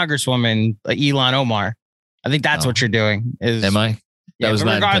Congresswoman Elon Omar. I think that's what you're doing. Am I? That was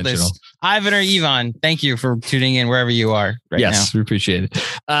not intentional. Ivan or Yvonne, thank you for tuning in wherever you are right now. Yes, we appreciate it.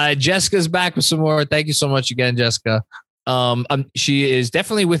 Jessica's back with some more. Thank you so much again, Jessica. She is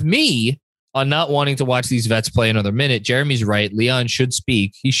definitely with me on not wanting to watch these vets play another minute. Jeremy's right. Leon should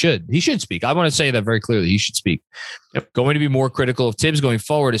speak. He should speak. I want to say that very clearly. He should speak. Yep. Going to be more critical of Tibbs going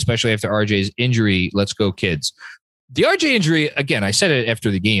forward, especially after RJ's injury. Let's go, kids. The RJ injury, again, I said it after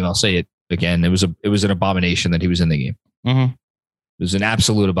the game. I'll say it again. It was an abomination that he was in the game. Mm-hmm. It was an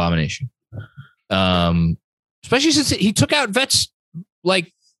absolute abomination. Especially since he took out vets,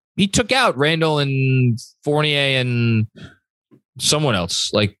 like he took out Randall and Fournier and someone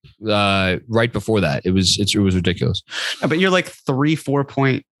else, like right before that. It was ridiculous. Yeah, but you're like 3-4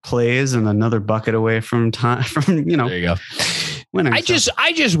 point plays and another bucket away from time from There you go. Winning. I just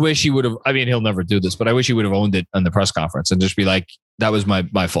wish he would have. I mean, he'll never do this, but I wish he would have owned it on the press conference and just be like, "That was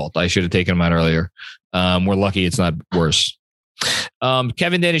my fault. I should have taken him out earlier." We're lucky it's not worse.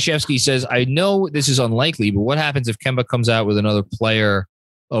 Kevin Danishevsky says, "I know this is unlikely, but what happens if Kemba comes out with another player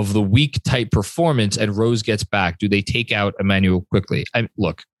of the week type performance and Rose gets back? Do they take out Emmanuel quickly?"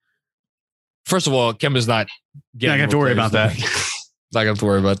 Look, first of all, Kemba's not. You're not going to have to worry about that. Not going to have to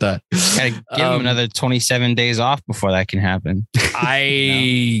worry about that. Gotta give him another 27 days off before that can happen.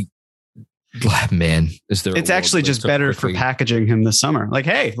 Man, is there? It's actually just better for packaging him this summer. Like,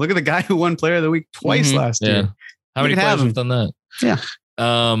 hey, look at the guy who won Player of the Week twice last year. How many players have done that? Yeah.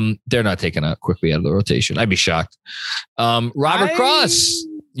 They're not taken out quickly out of the rotation. I'd be shocked. Robert Cross,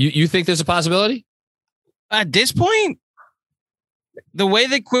 you think there's a possibility? At this point, the way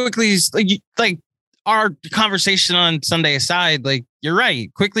that Quickly's like our conversation on Sunday aside, like you're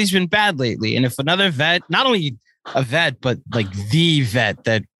right. Quickly's been bad lately. And if another vet, not only a vet, but like the vet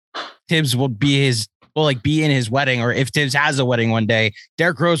that Tibbs will be in his wedding, or if Tibbs has a wedding one day,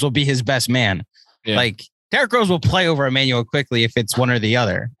 Derrick Rose will be his best man. Yeah. Like Derrick Rose will play over Emmanuel Quickly if it's one or the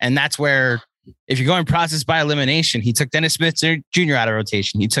other. And that's where, if you're going process by elimination, he took Dennis Smith Jr. out of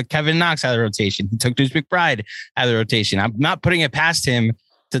rotation. He took Kevin Knox out of rotation. He took Deuce McBride out of the rotation. I'm not putting it past him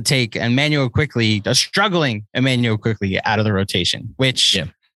to take Emmanuel Quickly, a struggling Emmanuel Quickly, out of the rotation, which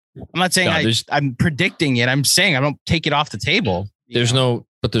I'm not saying I'm predicting it. I'm saying I don't take it off the table. There's no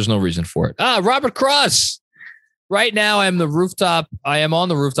reason for it. Robert Cross. Right now, I am on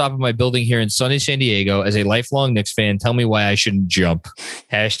the rooftop of my building here in sunny San Diego. As a lifelong Knicks fan, tell me why I shouldn't jump.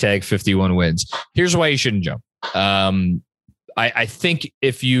 Hashtag 51 wins. Here's why you shouldn't jump. I think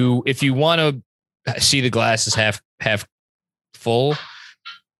if you want to see the glass as half full,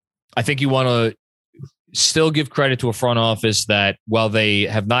 I think you want to still give credit to a front office that, while they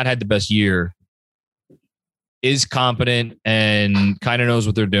have not had the best year, is competent and kind of knows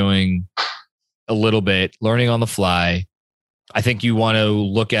what they're doing a little bit, learning on the fly. I think you want to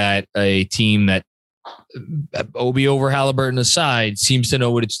look at a team that, Obi over Halliburton aside, seems to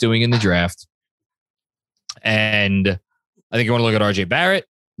know what it's doing in the draft. And I think you want to look at RJ Barrett.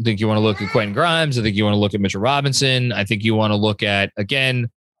 I think you want to look at Quentin Grimes. I think you want to look at Mitchell Robinson. I think you want to look at,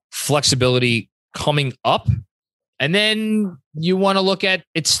 again, flexibility coming up. And then you want to look at,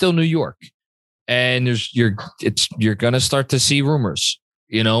 it's still New York. And you're going to start to see rumors,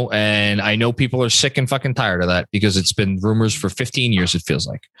 and I know people are sick and fucking tired of that because it's been rumors for 15 years. It feels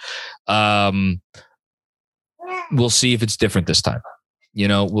like, we'll see if it's different this time.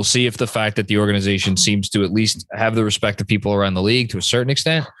 We'll see if the fact that the organization seems to at least have the respect of people around the league to a certain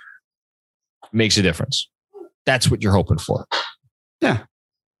extent makes a difference. That's what you're hoping for. Yeah.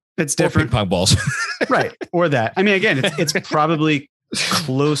 It's different. Ping pong balls. Right. Or that. I mean, again, it's probably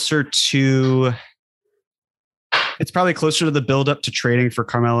closer to the buildup to trading for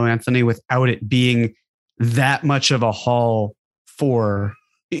Carmelo Anthony without it being that much of a haul for,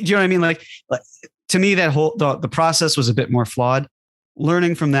 you know what I mean? Like to me, that whole, the process was a bit more flawed.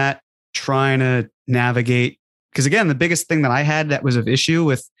 Learning from that, trying to navigate, because again, the biggest thing that I had that was of issue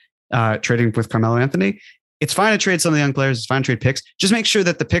with trading with Carmelo Anthony, it's fine to trade some of the young players. It's fine to trade picks. Just make sure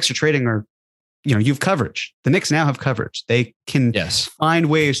that the picks you're trading are, you've coverage. The Knicks now have coverage. They can find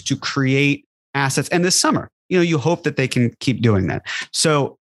ways to create assets. And this summer, you hope that they can keep doing that.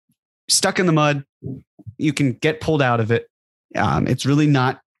 So stuck in the mud, you can get pulled out of it. It's really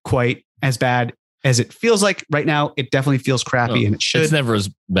not quite as bad as it feels like right now. It definitely feels crappy, and it should. It's never as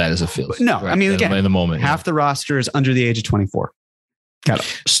bad as it feels. No, right. I mean, again, in the moment, half the roster is under the age of 24.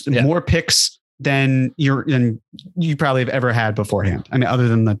 Got more picks than you probably have ever had beforehand. I mean, other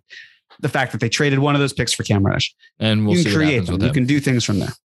than the fact that they traded one of those picks for Cam Reddish, and you can create them. You can do things from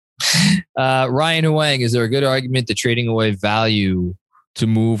there. Ryan Huang, is there a good argument that trading away value to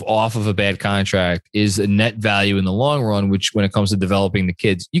move off of a bad contract is a net value in the long run, which when it comes to developing the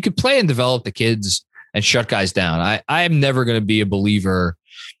kids, you could play and develop the kids and shut guys down. I am never going to be a believer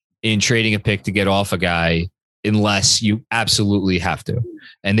in trading a pick to get off a guy unless you absolutely have to.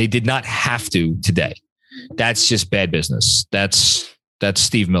 And they did not have to today. That's just bad business. That's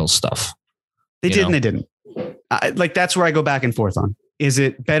Steve Mills stuff. They did and they didn't. That's where I go back and forth on. Is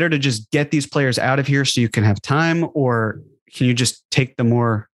it better to just get these players out of here so you can have time, or can you just take the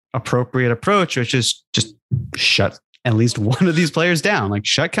more appropriate approach, which is just shut at least one of these players down, like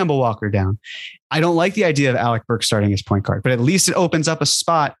shut Kemba Walker down? I don't like the idea of Alec Burks starting as point guard, but at least it opens up a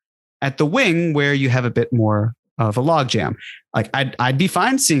spot at the wing where you have a bit more of a logjam. Like I'd be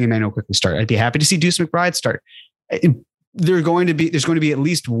fine seeing Emmanuel quickly start. I'd be happy to see Deuce McBride start. There's going to be at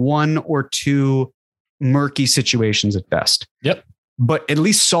least one or two murky situations at best. Yep. But at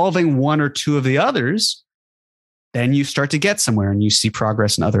least solving one or two of the others, then you start to get somewhere and you see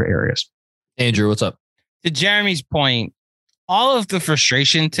progress in other areas. Andrew, what's up? To Jeremy's point, all of the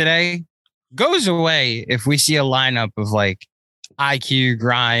frustration today goes away if we see a lineup of like IQ,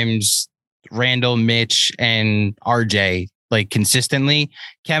 Grimes, Randall, Mitch, and RJ, like consistently.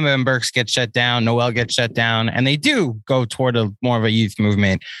 Kemba and Burks get shut down. Noel gets shut down, and they do go toward more of a youth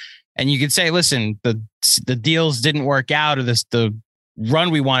movement. And you could say, listen, the deals didn't work out, or the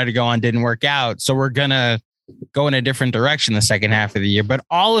run we wanted to go on didn't work out, so we're gonna go in a different direction the second half of the year. But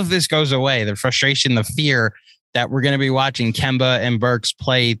all of this goes away. The frustration, the fear that we're going to be watching Kemba and Burks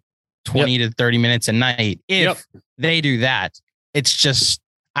play 20 to 30 minutes a night. If they do that, it's just,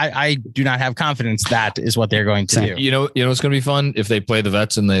 I do not have confidence that is what they're going to do. You know, it's going to be fun if they play the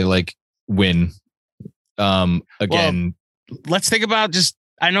vets and they like win. Again, well, let's think about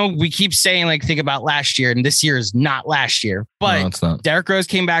I know we keep saying think about last year, and this year is not last year, but no, it's not. Derrick Rose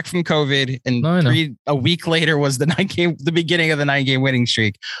came back from COVID, and a week later was the beginning of the 9-game winning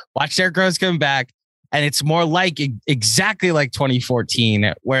streak. Watch Derrick Rose come back, and it's more exactly like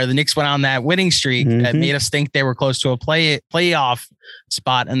 2014, where the Knicks went on that winning streak that made us think they were close to a playoff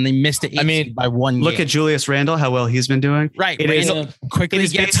spot, and they missed it by one game. Look at Julius Randle, how well he's been doing. Right. Quickly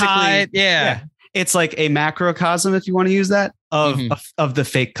gets hot. Yeah. It's like a macrocosm, if you want to use that, of the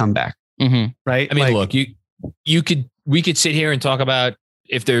fake comeback. Right. I mean, look, we could sit here and talk about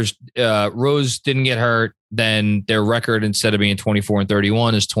if there's Rose didn't get hurt, then their record, instead of being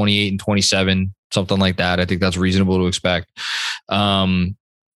 24-31, is 28-27, something like that. I think that's reasonable to expect.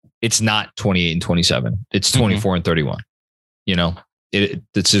 It's not 28-27. It's 24-31,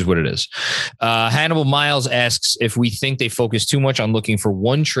 This is what it is. Hannibal Miles asks if we think they focused too much on looking for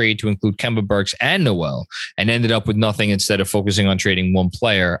one trade to include Kemba Burks and Noel and ended up with nothing instead of focusing on trading one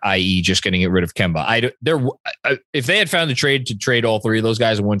player, i.e. just getting rid of Kemba. If they had found a trade to trade all three of those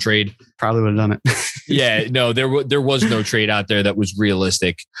guys in one trade, probably would have done it. Yeah, no, there was no trade out there that was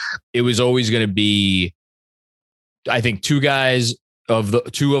realistic. It was always going to be, I think, two guys of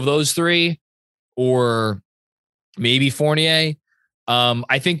those three, or maybe Fournier.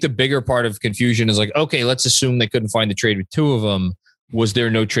 I think the bigger part of confusion is like, okay, let's assume they couldn't find the trade with two of them. Was there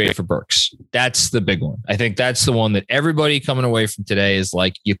no trade for Burks? That's the big one. I think that's the one that everybody coming away from today is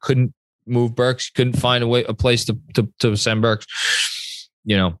like, you couldn't move Burks, couldn't find a place to send Burks.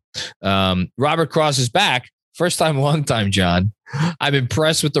 Robert Cross is back. First time, long time, John. I'm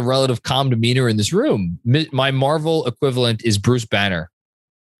impressed with the relative calm demeanor in this room. My Marvel equivalent is Bruce Banner.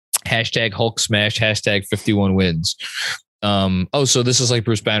 Hashtag Hulk smash. Hashtag 51 wins. So this is like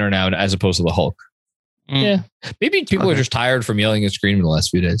Bruce Banner now as opposed to the Hulk. Yeah. Maybe people are just tired from yelling at screen in the last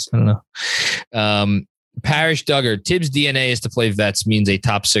few days. I don't know. Parish Duggar, Tibbs' DNA is to play vets means a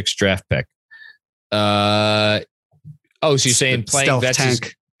top 6 draft pick. So you're saying playing vets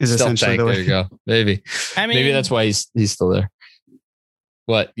tank is essentially the way. There you go. Maybe. Maybe that's why he's still there.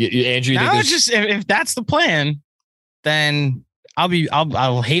 What, Andrew? No, just if that's the plan, then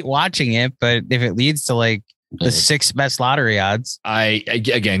I'll hate watching it. But if it leads to like the 6 best lottery odds,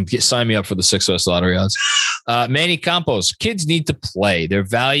 sign me up for the 6 best lottery odds. Manny Campos, kids need to play. Their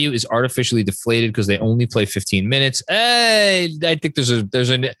value is artificially deflated because they only play 15 minutes. I think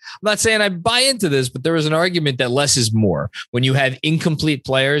I'm not saying I buy into this, but there is an argument that less is more. When you have incomplete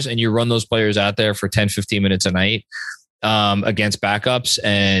players and you run those players out there for 10, 15 minutes a night against backups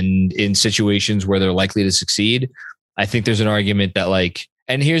and in situations where they're likely to succeed, I think there's an argument that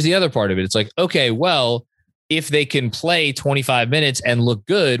and here's the other part of it. It's like, okay, well, if they can play 25 minutes and look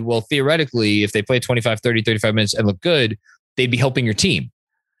good, well, theoretically, if they play 25, 30, 35 minutes and look good, they'd be helping your team.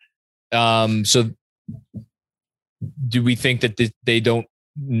 So do we think that they don't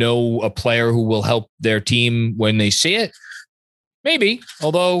know a player who will help their team when they see it? Maybe,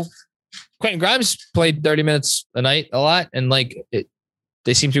 although Quentin Grimes played 30 minutes a night a lot, and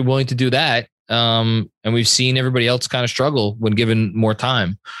they seem to be willing to do that. And we've seen everybody else kind of struggle when given more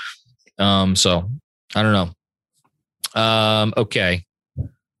time. So I don't know. Okay.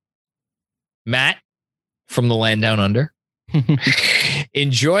 Matt from the land down under.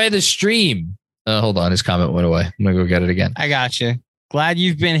 Enjoy the stream. Hold on. His comment went away. I'm going to go get it again. I got you. Glad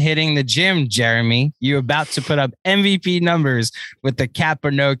you've been hitting the gym, Jeremy. You about to put up MVP numbers with the cap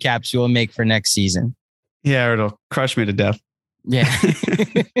or no caps you will make for next season. Yeah, it'll crush me to death. Yeah.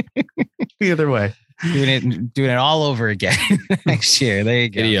 Either way. Doing it all over again next year. There you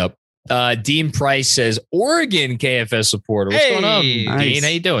go. Giddy up. Dean Price says, Oregon KFS supporter. What's going on, nice. Dean? How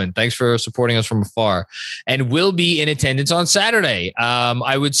you doing? Thanks for supporting us from afar. And will be in attendance on Saturday.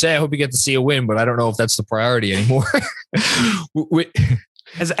 I would say I hope you get to see a win, but I don't know if that's the priority anymore.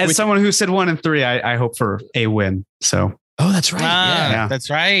 As someone who said 1 and 3, I hope for a win. So. Oh, that's right. Yeah, that's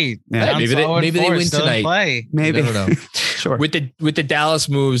right. Yeah. Maybe they win tonight. Play. Maybe. I don't know. Sure. With the Dallas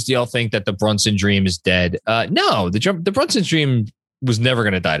moves, do y'all think that the Brunson dream is dead? No, the Brunson dream was never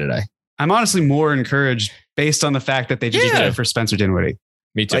going to die today. I'm honestly more encouraged based on the fact that they just traded for Spencer Dinwiddie.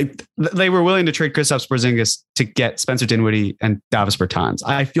 Me too. They were willing to trade Kristaps Porzingis to get Spencer Dinwiddie and Davis Bertans.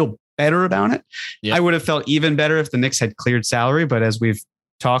 I feel better about it. Yep. I would have felt even better if the Knicks had cleared salary, but as we've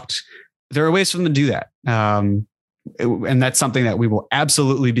talked, there are ways for them to do that. And that's something that we will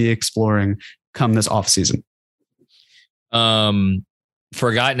absolutely be exploring come this offseason.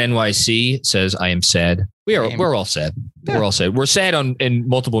 Forgotten NYC says, I am sad. We're all sad. Yeah. We're all sad. We're sad in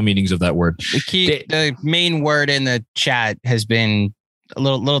multiple meanings of that word. The main word in the chat has been a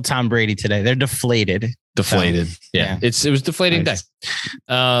little Tom Brady today. They're deflated. Deflated. So, yeah. It was deflating day.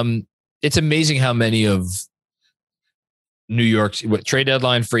 It's amazing how many of New York's trade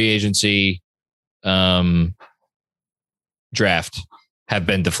deadline, free agency, draft have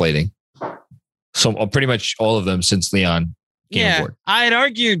been deflating. So pretty much all of them since Leon came aboard. I'd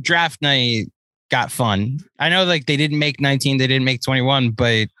argue draft night got fun. I know they didn't make 19, they didn't make 21,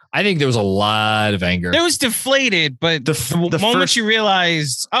 but I think there was a lot of anger. It was deflated, but the moment you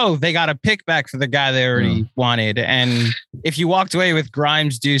realized, they got a pick back for the guy they already wanted. And if you walked away with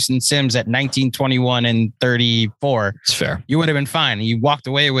Grimes, Deuce, and Sims at 19, 21, and 34, it's fair. You would have been fine. You walked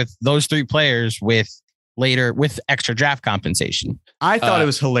away with those 3 players with extra draft compensation. I thought it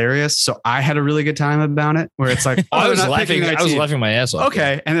was hilarious. So I had a really good time about it where it's like, I was laughing my ass off.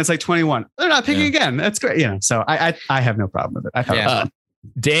 Okay. And it's like 21. They're not picking again. That's great. So I have no problem with it. I thought it was fun.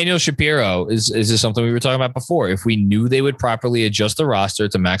 Daniel Shapiro, is this something we were talking about before? If we knew they would properly adjust the roster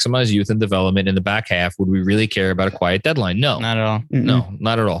to maximize youth and development in the back half, would we really care about a quiet deadline? No, not at all. Mm-mm. No,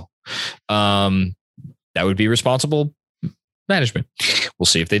 not at all. That would be responsible management. We'll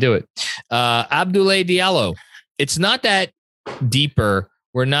see if they do it. Abdoulaye Diallo. It's not that deeper.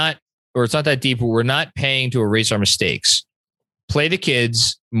 It's not that deep. We're not paying to erase our mistakes. Play the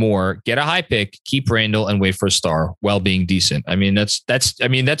kids more, get a high pick, keep Randall, and wait for a star while being decent. I mean, that's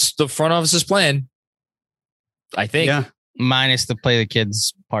the front office's plan, I think. Yeah. Minus the play the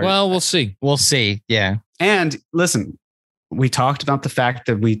kids part. Well, we'll see. We'll see. Yeah. And listen, we talked about the fact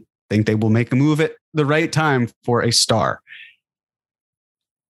that we think they will make a move at the right time for a star.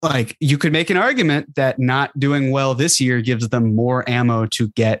 Like, you could make an argument that not doing well this year gives them more ammo to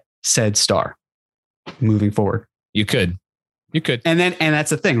get said star moving forward. You could. And that's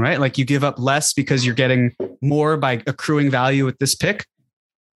the thing, right? Like, you give up less because you're getting more by accruing value with this pick.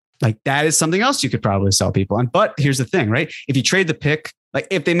 Like, that is something else you could probably sell people on. But here's the thing, right? If you trade the pick, like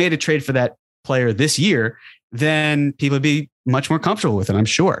if they made a trade for that player this year, then people would be much more comfortable with it, I'm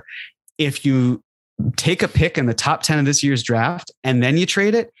sure. If you take a pick in the top 10 of this year's draft and then you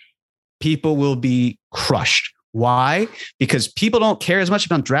trade it, people will be crushed. Why? Because people don't care as much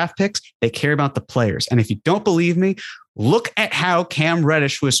about draft picks. They care about the players. And if you don't believe me, look at how Cam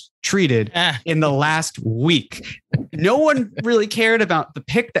Reddish was treated in the last week. No one really cared about the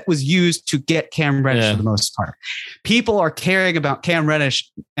pick that was used to get Cam Reddish for the most part. People are caring about Cam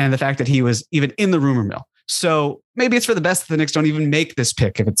Reddish and the fact that he was even in the rumor mill. So maybe it's for the best that the Knicks don't even make this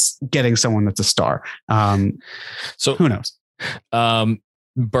pick if it's getting someone that's a star. So who knows?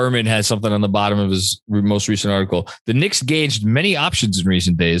 Berman has something on the bottom of his most recent article. The Knicks gauged many options in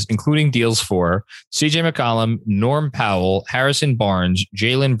recent days, including deals for CJ McCollum, Norm Powell, Harrison Barnes,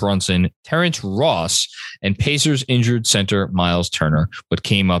 Jalen Brunson, Terrence Ross, and Pacers injured center Miles Turner, but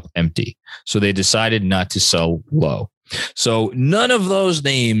came up empty. So they decided not to sell low. So none of those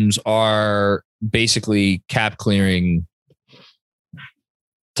names are basically cap clearing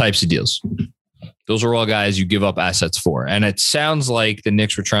types of deals. Those are all guys you give up assets for. And it sounds like the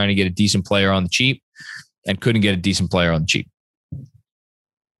Knicks were trying to get a decent player on the cheap and couldn't get a decent player on the cheap.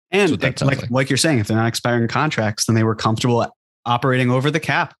 And like you're saying, if they're not expiring contracts, then they were comfortable operating over the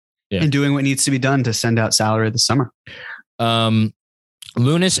cap and doing what needs to be done to send out salary this summer.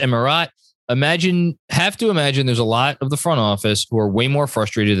 Lunas and Marat, have to imagine there's a lot of the front office who are way more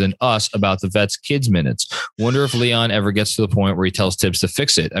frustrated than us about the vets' kids' minutes. Wonder if Leon ever gets to the point where he tells Tibbs to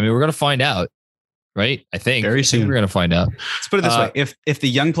fix it. I mean, we're going to find out. Right. I think very soon we're going to find out. Let's put it this way. If the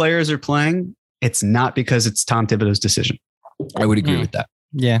young players are playing, it's not because it's Tom Thibodeau's decision. I would agree with that.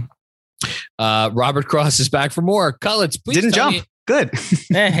 Yeah. Robert Cross is back for more. Cullets, please. Didn't jump. Good.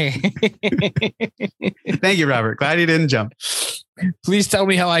 Hey. Thank you, Robert. Glad he didn't jump. Please tell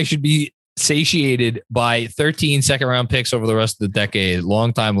me how I should be satiated by 13 second round picks over the rest of the decade.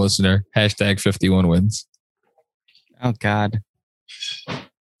 Longtime listener. #51 wins. Oh, God.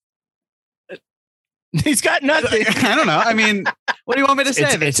 He's got nothing. I don't know. I mean, what do you want me to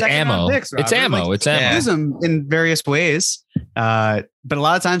say? It's ammo. Picks, it's ammo. Like, it's ammo. Use them in various ways. But a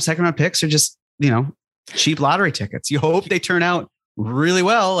lot of times second round picks are just, cheap lottery tickets. You hope they turn out really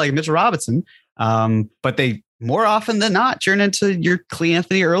well, like Mitchell Robinson. But they more often than not turn into your Clee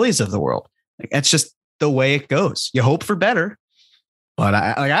Anthony Earlys of the world. Like, that's just the way it goes. You hope for better. But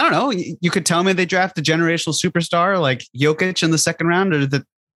I don't know. You could tell me they draft a generational superstar like Jokic in the second round, or that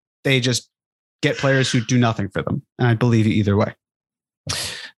they just get players who do nothing for them. And I believe you either way.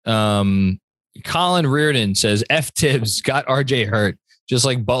 Colin Reardon says F Tibbs got RJ hurt, just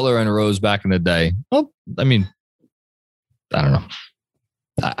like Butler and Rose back in the day. Well, I mean, I don't know.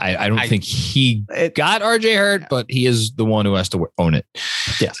 I don't think he got RJ hurt, but he is the one who has to own it.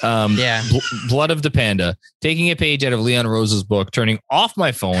 Yes. Blood of the Panda, taking a page out of Leon Rose's book, turning off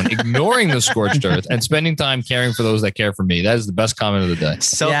my phone, ignoring the scorched earth, and spending time caring for those that care for me. That is the best comment of the day.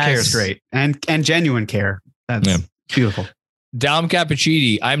 Self-care is great. And genuine care. That's beautiful. Dom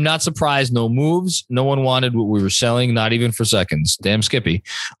Cappuccini, I'm not surprised. No moves. No one wanted what we were selling, not even for seconds. Damn Skippy.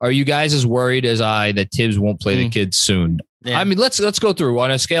 Are you guys as worried as I that Tibbs won't play the kids soon? Yeah. I mean, let's go through on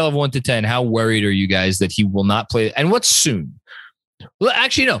a scale of 1 to 10. How worried are you guys that he will not play? And what's soon? Well,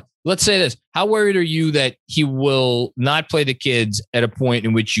 actually, no. Let's say this. How worried are you that he will not play the kids at a point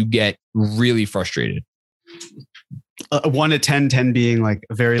in which you get really frustrated? 1 to 10, 10 being like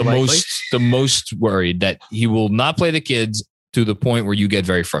very likely. The most worried that he will not play the kids to the point where you get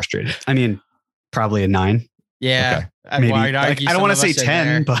very frustrated. I mean, probably a 9. Yeah. Okay. Maybe. I don't want to say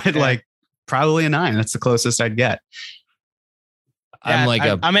 10, but like probably a 9. That's the closest I'd get. I'm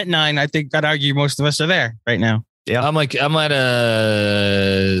at 9. I think I'd argue most of us are there right now. Yeah. I'm at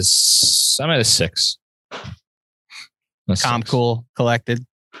a 6. Calm, cool, collected.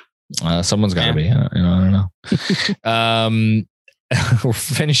 Someone's got to be. I don't know. We're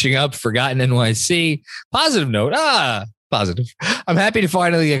finishing up Forgotten NYC. Positive note. Positive. I'm happy to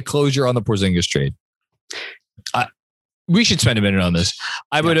finally get closure on the Porzingis trade. We should spend a minute on this.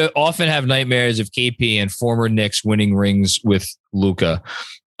 I would often have nightmares of KP and former Knicks winning rings with Luka.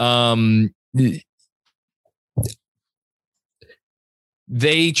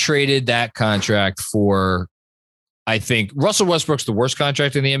 They traded that contract for, I think, Russell Westbrook's the worst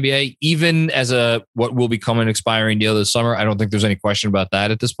contract in the NBA, even as what will become an expiring deal this summer. I don't think there's any question about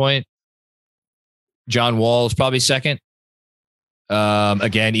that at this point. John Wall is probably second.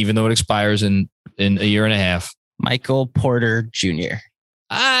 Again, even though it expires in a year and a half. Michael Porter Jr.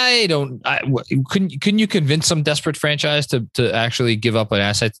 Couldn't you convince some desperate franchise to actually give up an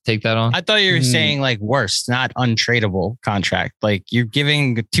asset to take that on? I thought you were saying like worse, not untradeable contract. Like you're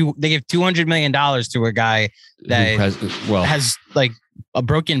giving they give $200 million to a guy that has like a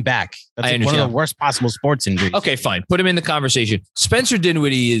broken back. That's like one of the worst possible sports injuries. Okay, fine. Put him in the conversation. Spencer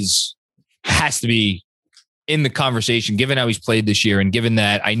Dinwiddie has to be in the conversation, given how he's played this year. And given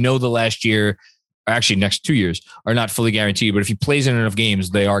that I know the last year, actually next 2 years, are not fully guaranteed, but if he plays in enough games,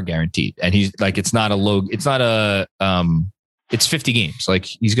 they are guaranteed. And he's like, it's 50 games. Like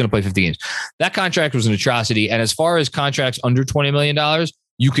he's going to play 50 games. That contract was an atrocity. And as far as contracts under $20 million,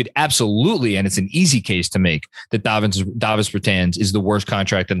 you could absolutely, and it's an easy case to make, that Davis Bertans is the worst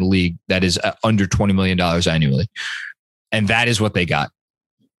contract in the league that is under $20 million annually. And that is what they got.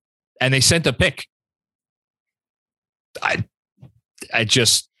 And they sent a pick. I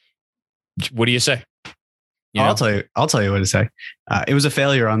just, what do you say? I'll tell you what to say. It was a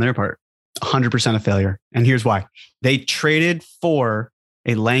failure on their part, 100% a failure. And here's why. They traded for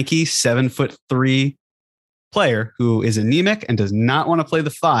a lanky 7'3" player who is anemic and does not want to play the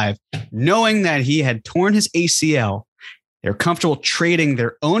 5, knowing that he had torn his ACL. They're comfortable trading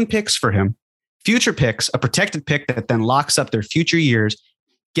their own picks for him, future picks, a protected pick that then locks up their future years,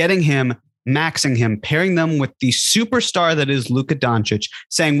 getting him, maxing him, pairing them with the superstar that is Luka Doncic,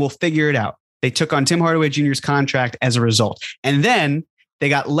 saying, we'll figure it out. They took on Tim Hardaway Jr.'s contract as a result. And then they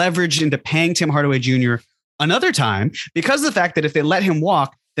got leveraged into paying Tim Hardaway Jr. another time because of the fact that if they let him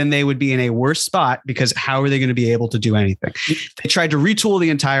walk, then they would be in a worse spot because how are they going to be able to do anything? They tried to retool the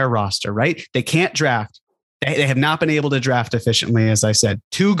entire roster, right? They can't draft. They have not been able to draft efficiently, as I said.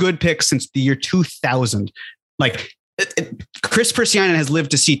 2 good picks since the year 2000. Chris Persianen has lived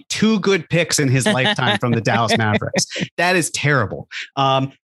to see 2 good picks in his lifetime from the Dallas Mavericks. That is terrible.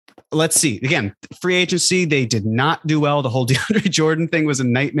 Let's see. Again, free agency, they did not do well. The whole DeAndre Jordan thing was a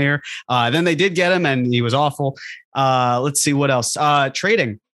nightmare. Then they did get him and he was awful. Let's see what else.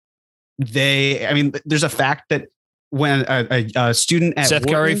 Trading. There's a fact that when a student at Seth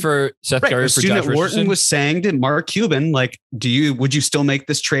Curry for Josh Richardson was saying to Mark Cuban, like, would you still make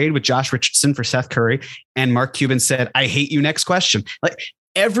this trade with Josh Richardson for Seth Curry? And Mark Cuban said, I hate you. Next question. Like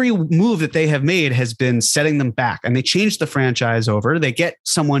every move that they have made has been setting them back, and they changed the franchise over. They get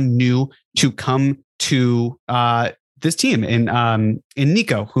someone new to come to this team in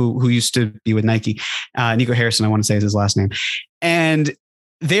Nico, who used to be with Nike. Nico Harrison, I want to say is his last name. And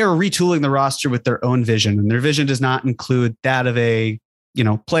they are retooling the roster with their own vision, and their vision does not include that of a,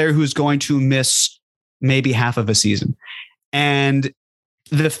 player who's going to miss maybe half of a season. And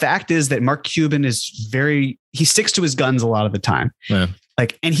the fact is that Mark Cuban is he sticks to his guns a lot of the time. Yeah.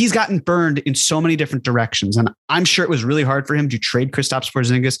 And he's gotten burned in so many different directions. And I'm sure it was really hard for him to trade Kristaps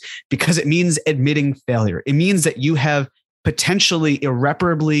Porzingis because it means admitting failure. It means that you have potentially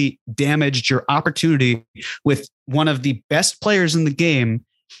irreparably damaged your opportunity with one of the best players in the game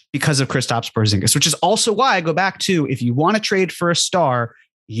because of Kristaps Porzingis, which is also why I go back to, if you want to trade for a star,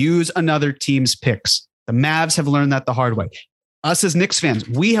 use another team's picks. The Mavs have learned that the hard way. Us as Knicks fans,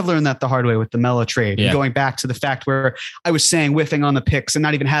 we have learned that the hard way with the Melo trade. Yeah. Going back to the fact where I was saying whiffing on the picks and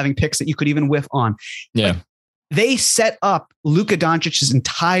not even having picks that you could even whiff on. Yeah. They set up Luka Doncic's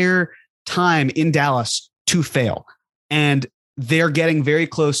entire time in Dallas to fail. And they're getting very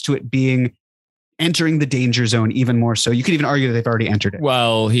close to it being entering the danger zone even more so. You could even argue that they've already entered it.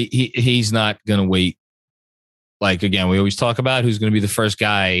 Well, he's not going to wait. Like, again, we always talk about who's going to be the first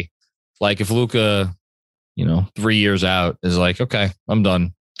guy. Like if Luka, 3 years out is like, okay, I'm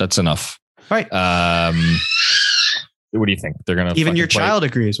done. That's enough. Right. What do you think? They're going to even your child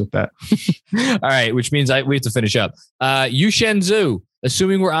agrees with that. All right. Which means we have to finish up. Yushen Zhu,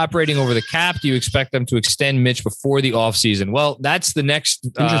 assuming we're operating over the cap, do you expect them to extend Mitch before the offseason? Well, that's the next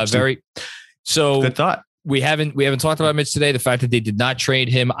So good thought. We haven't talked about Mitch today. The fact that they did not trade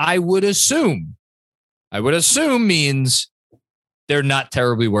him, I would assume I would assume means they're not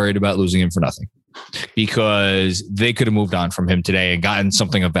terribly worried about losing him for nothing, because they could have moved on from him today and gotten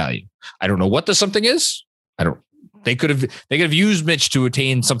something of value. I don't know what the something is. They could have used Mitch to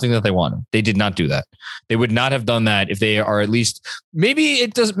attain something that they wanted. They did not do that. They would not have done that if they are at least, maybe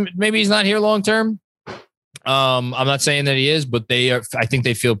he's not here long term. I'm not saying that he is, but I think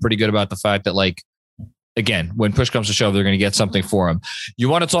they feel pretty good about the fact that, like, again, when push comes to shove, they're going to get something for him. You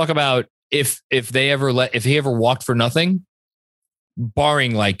want to talk about if he ever walked for nothing,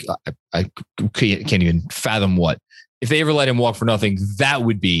 barring, like, I can't even fathom what, if they ever let him walk for nothing, that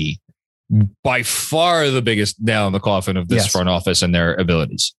would be by far the biggest nail in the coffin of this front office and their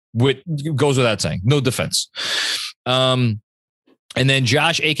abilities. Goes without saying, no defense. And then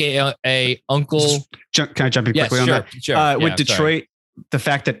Josh, aka Uncle. Can I jump in quickly on that? Sure. With Detroit, the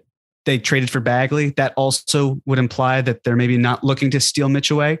fact that they traded for Bagley, that also would imply that they're maybe not looking to steal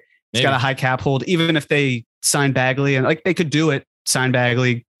Mitch away. He's got a high cap hold. Even if they sign Bagley, and like they could do it, sign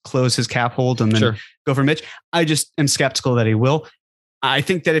Bagley, close his cap hold, and then go for Mitch. I just am skeptical that he will. I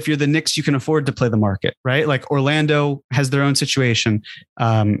think that if you're the Knicks, you can afford to play the market, right? Like Orlando has their own situation.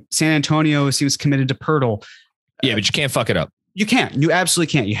 San Antonio seems committed to Pirtle. Yeah, but you can't fuck it up. You can't. You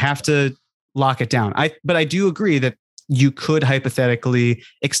absolutely can't. You have to lock it down. But I do agree that you could hypothetically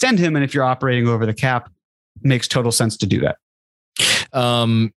extend him, and if you're operating over the cap, makes total sense to do that.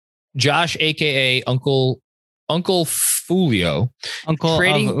 Josh, aka Uncle Fulio, Uncle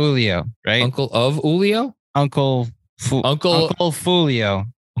of Julio, right? Uncle of Julio, Uncle Fulio.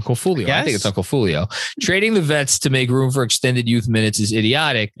 Uncle Fulio. Yes? I think it's Uncle Fulio. Trading the vets to make room for extended youth minutes is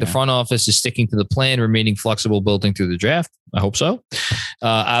idiotic. The front office is sticking to the plan, remaining flexible, building through the draft. I hope so.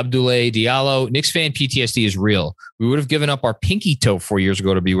 Abdoulaye Diallo. Knicks fan PTSD is real. We would have given up our pinky toe 4 years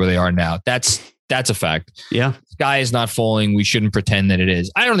ago to be where they are now. That's a fact. Yeah. Sky is not falling. We shouldn't pretend that it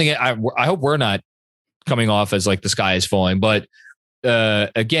is. I don't think I hope we're not coming off as like the sky is falling. But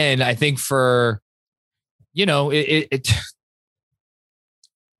again, I think for, it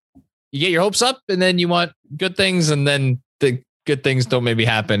you get your hopes up and then you want good things, and then the good things don't maybe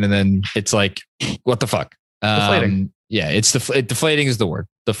happen. And then it's like, what the fuck? Deflating. Yeah, it's deflating is the word.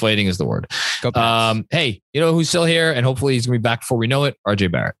 Deflating is the word. Go hey, you know who's still here? And hopefully he's going to be back before we know it. RJ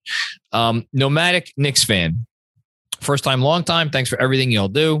Barrett. Nomadic Knicks fan. First time, long time. Thanks for everything y'all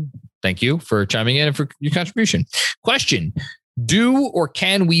do. Thank you for chiming in and for your contribution. Question. Do or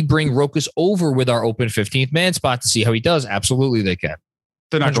can we bring Rokas over with our open 15th man spot to see how he does? Absolutely, they can.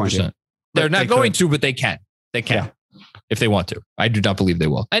 They're not 100%. Going to. They're not going to, but they can. They can if they want to. I do not believe they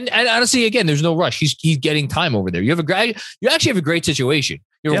will. And honestly, again, there's no rush. He's getting time over there. You actually have a great situation.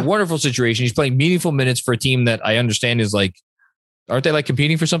 You have a wonderful situation. He's playing meaningful minutes for a team that I understand is like, aren't they like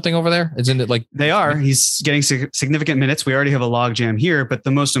competing for something over there? Isn't it like they are? He's getting significant minutes. We already have a logjam here, but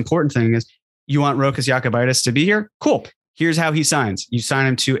the most important thing is you want Rokas Jokubaitis to be here. Cool. Here's how he signs. You sign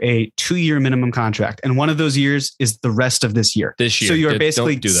him to a 2-year minimum contract. And one of those years is the rest of this year. So you're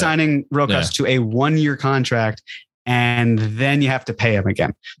basically signing Rokas to a 1-year contract, and then you have to pay him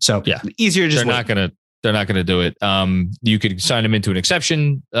again. So easier to just They're not going to do it. You could sign him into an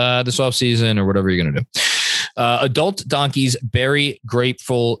exception this offseason or whatever you're going to do. Adult Donkeys, Barry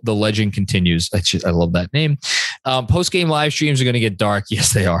Grateful, the legend continues. I love that name. Post-game live streams are going to get dark.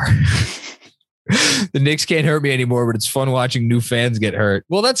 Yes, they are. The Knicks can't hurt me anymore, but it's fun watching new fans get hurt.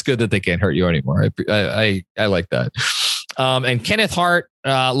 Well, that's good that they can't hurt you anymore. I like that. And Kenneth Hart,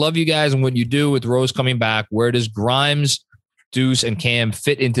 love you guys and what you do with Rose coming back. Where does Grimes, Deuce, and Cam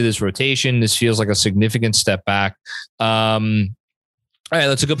fit into this rotation? This feels like a significant step back. All right,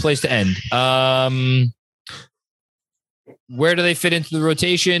 that's a good place to end. Where do they fit into the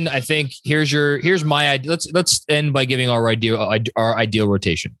rotation? I think here's my idea. Let's end by giving our ideal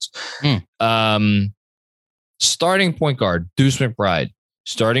rotations. Starting point guard, Deuce McBride.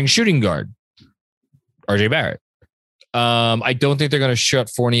 Starting shooting guard, RJ Barrett. I don't think they're going to shut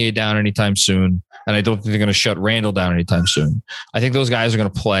Fournier down anytime soon, and I don't think they're going to shut Randall down anytime soon. I think those guys are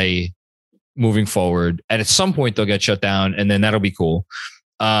going to play moving forward, and at some point they'll get shut down, and then that'll be cool.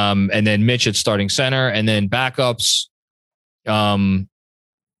 And then Mitch at starting center, and then backups. And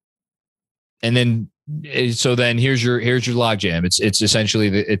then here's your logjam. It's essentially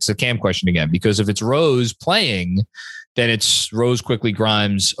it's a Cam question again, because if it's Rose playing, then it's Rose, Quickly,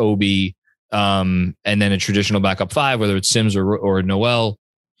 Grimes, Obi, and then a traditional backup 5, whether it's Sims or Noel.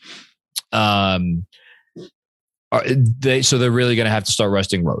 So they're really going to have to start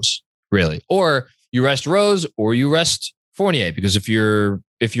resting Rose, really, or you rest Rose or you rest Fournier, because if you're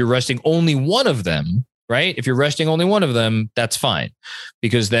resting only one of them, right? If you're resting only one of them, that's fine,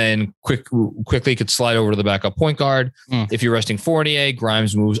 because then quickly could slide over to the backup point guard. If you're resting Fournier,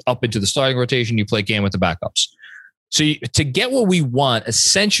 Grimes moves up into the starting rotation. You play Cam with the backups. So to get what we want,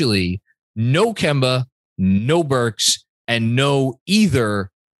 essentially, no Kemba, no Burks, and no either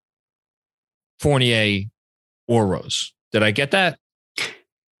Fournier or Rose. Did I get that?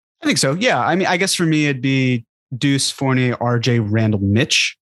 I think so. Yeah. I mean, I guess for me, it'd be Deuce, Fournier, RJ, Randall,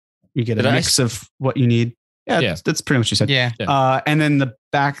 Mitch. You get a mix of what you need. Yeah, that's pretty much what you said. Yeah. And then the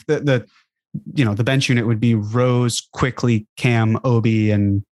back, the bench unit would be Rose, Quickly, Cam, Obi,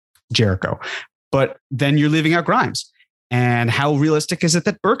 and Jericho. But then you're leaving out Grimes. And how realistic is it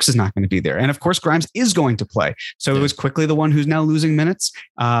that Burks is not going to be there? And of course, Grimes is going to play. So it was Quickly the one who's now losing minutes.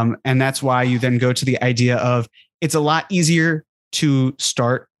 And that's why you then go to the idea of it's a lot easier to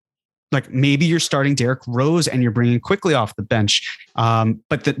start. Like maybe you're starting Derrick Rose and you're bringing Quickly off the bench.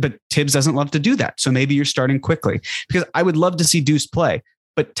 But Tibbs doesn't love to do that. So maybe you're starting Quickly, because I would love to see Deuce play,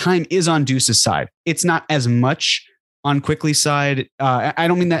 but time is on Deuce's side. It's not as much on Quickly's side. I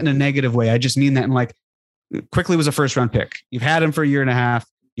don't mean that in a negative way. I just mean that in like, Quickly was a first round pick. You've had him for a year and a half.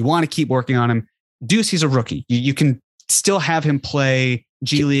 You want to keep working on him. Deuce, he's a rookie. You can still have him play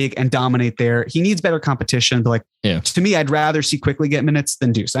G League and dominate there. He needs better competition. But to me, I'd rather see Quickly get minutes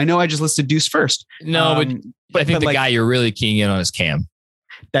than Deuce. I know I just listed Deuce first. No, but I think the guy you're really keying in on is Cam.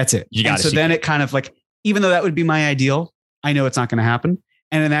 That's it. So then it kind of like, even though that would be my ideal, I know it's not going to happen.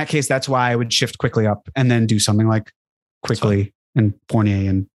 And in that case, that's why I would shift Quickly up and then do something like Quickly and Fournier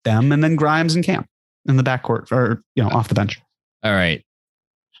and them, and then Grimes and Cam in the backcourt, or off the bench. All right.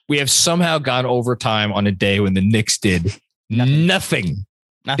 We have somehow gone overtime on a day when the Knicks did nothing.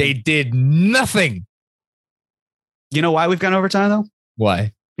 They did nothing. You know why we've gone overtime though?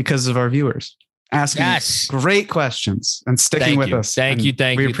 Why? Because of our viewers asking great questions and sticking with us. Thank you.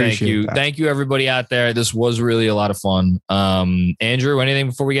 Thank you, everybody out there. This was really a lot of fun. Andrew, anything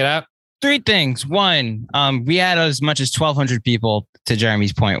before we get out? 3 things. One, we had as much as 1,200 people, to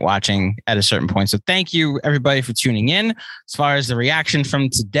Jeremy's point, watching at a certain point. So thank you, everybody, for tuning in. As far as the reaction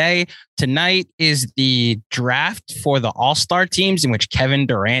from tonight is the draft for the All-Star teams, in which Kevin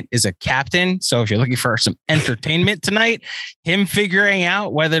Durant is a captain. So if you're looking for some entertainment tonight, him figuring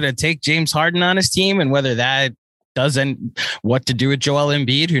out whether to take James Harden on his team and whether that what to do with Joel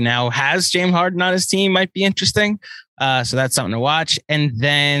Embiid, who now has James Harden on his team, might be interesting. So that's something to watch. And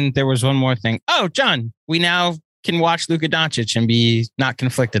then there was one more thing. Oh, John, we now can watch Luka Doncic and be not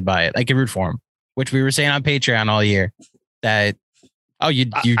conflicted by it. I can root for him, which we were saying on Patreon all year. That I'm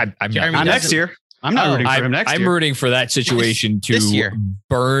not next year. I'm not rooting for him next year. I'm rooting for that situation to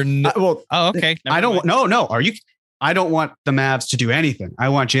burn. Okay. I don't. No. Are you? I don't want the Mavs to do anything. I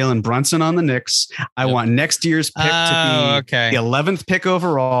want Jalen Brunson on the Knicks. I want next year's pick to be the 11th pick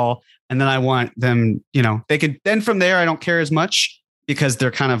overall. And then I want them, they could, then from there, I don't care as much because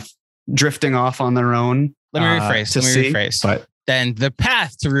they're kind of drifting off on their own. Let me rephrase. But then the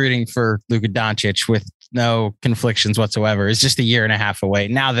path to rooting for Luka Doncic with no conflictions whatsoever is just a year and a half away.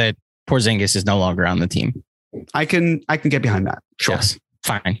 Now that Porzingis is no longer on the team, I can get behind that. Sure. Yes,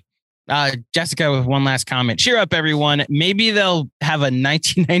 fine. Jessica with one last comment. Cheer up, everyone. Maybe they'll have a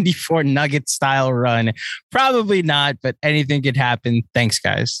 1994 Nuggets style run. Probably not, but anything could happen. Thanks,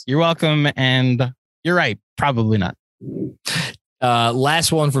 guys. You're welcome. And you're right. Probably not.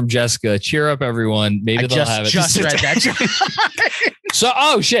 Last one from Jessica. Cheer up, everyone. Maybe they'll have it. Just read that.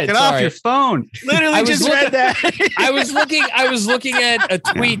 So, shit. Get off your phone. Literally just read that. I was looking at a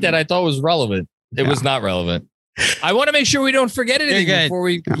tweet that I thought was relevant. It was not relevant. I want to make sure we don't forget anything before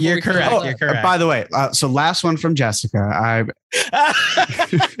we. You're correct. You're correct. By the way, so last one from Jessica. I'm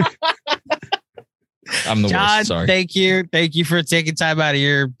the worst. Sorry. Thank you. Thank you for taking time out of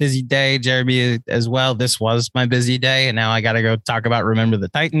your busy day, Jeremy, as well. This was my busy day, and now I got to go talk about Remember the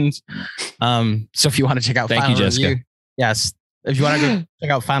Titans. So if you want to check out Final Review, yes. If you want to go check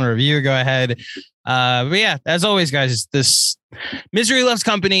out Final Review, go ahead. But yeah, as always, guys, this misery loves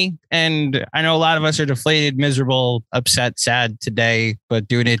company. And I know a lot of us are deflated, miserable, upset, sad today, but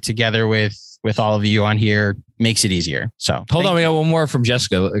doing it together with all of you on here makes it easier. So hold on. We got one more from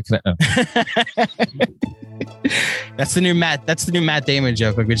Jessica. That's the new Matt Damon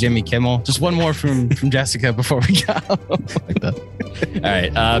joke, like with Jimmy Kimmel. Just one more from Jessica before we go. All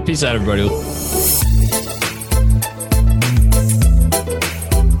right. Peace out, everybody.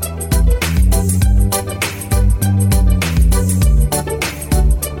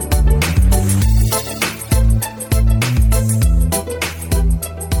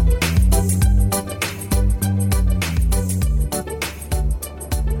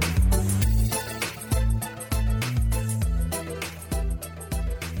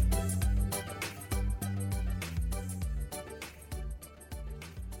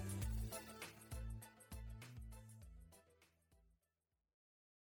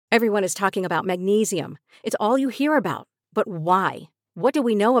 Everyone is talking about magnesium. It's all you hear about. But why? What do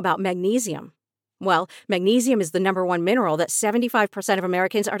we know about magnesium? Well, magnesium is the number one mineral that 75% of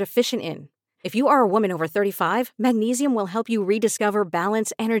Americans are deficient in. If you are a woman over 35, magnesium will help you rediscover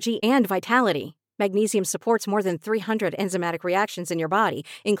balance, energy, and vitality. Magnesium supports more than 300 enzymatic reactions in your body,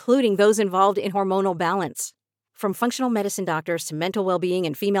 including those involved in hormonal balance. From functional medicine doctors to mental well-being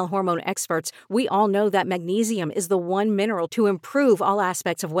and female hormone experts, we all know that magnesium is the one mineral to improve all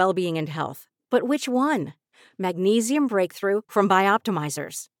aspects of well-being and health. But which one? Magnesium Breakthrough from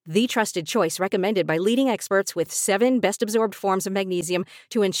Bioptimizers, the trusted choice recommended by leading experts with 7 best-absorbed forms of magnesium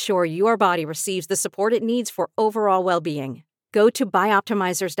to ensure your body receives the support it needs for overall well-being. Go to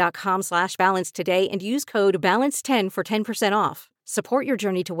bioptimizers.com/balance today and use code BALANCE10 for 10% off. Support your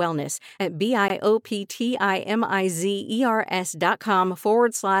journey to wellness at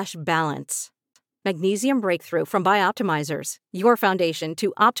bioptimizers.com/balance. Magnesium Breakthrough from Bioptimizers, your foundation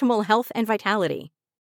to optimal health and vitality.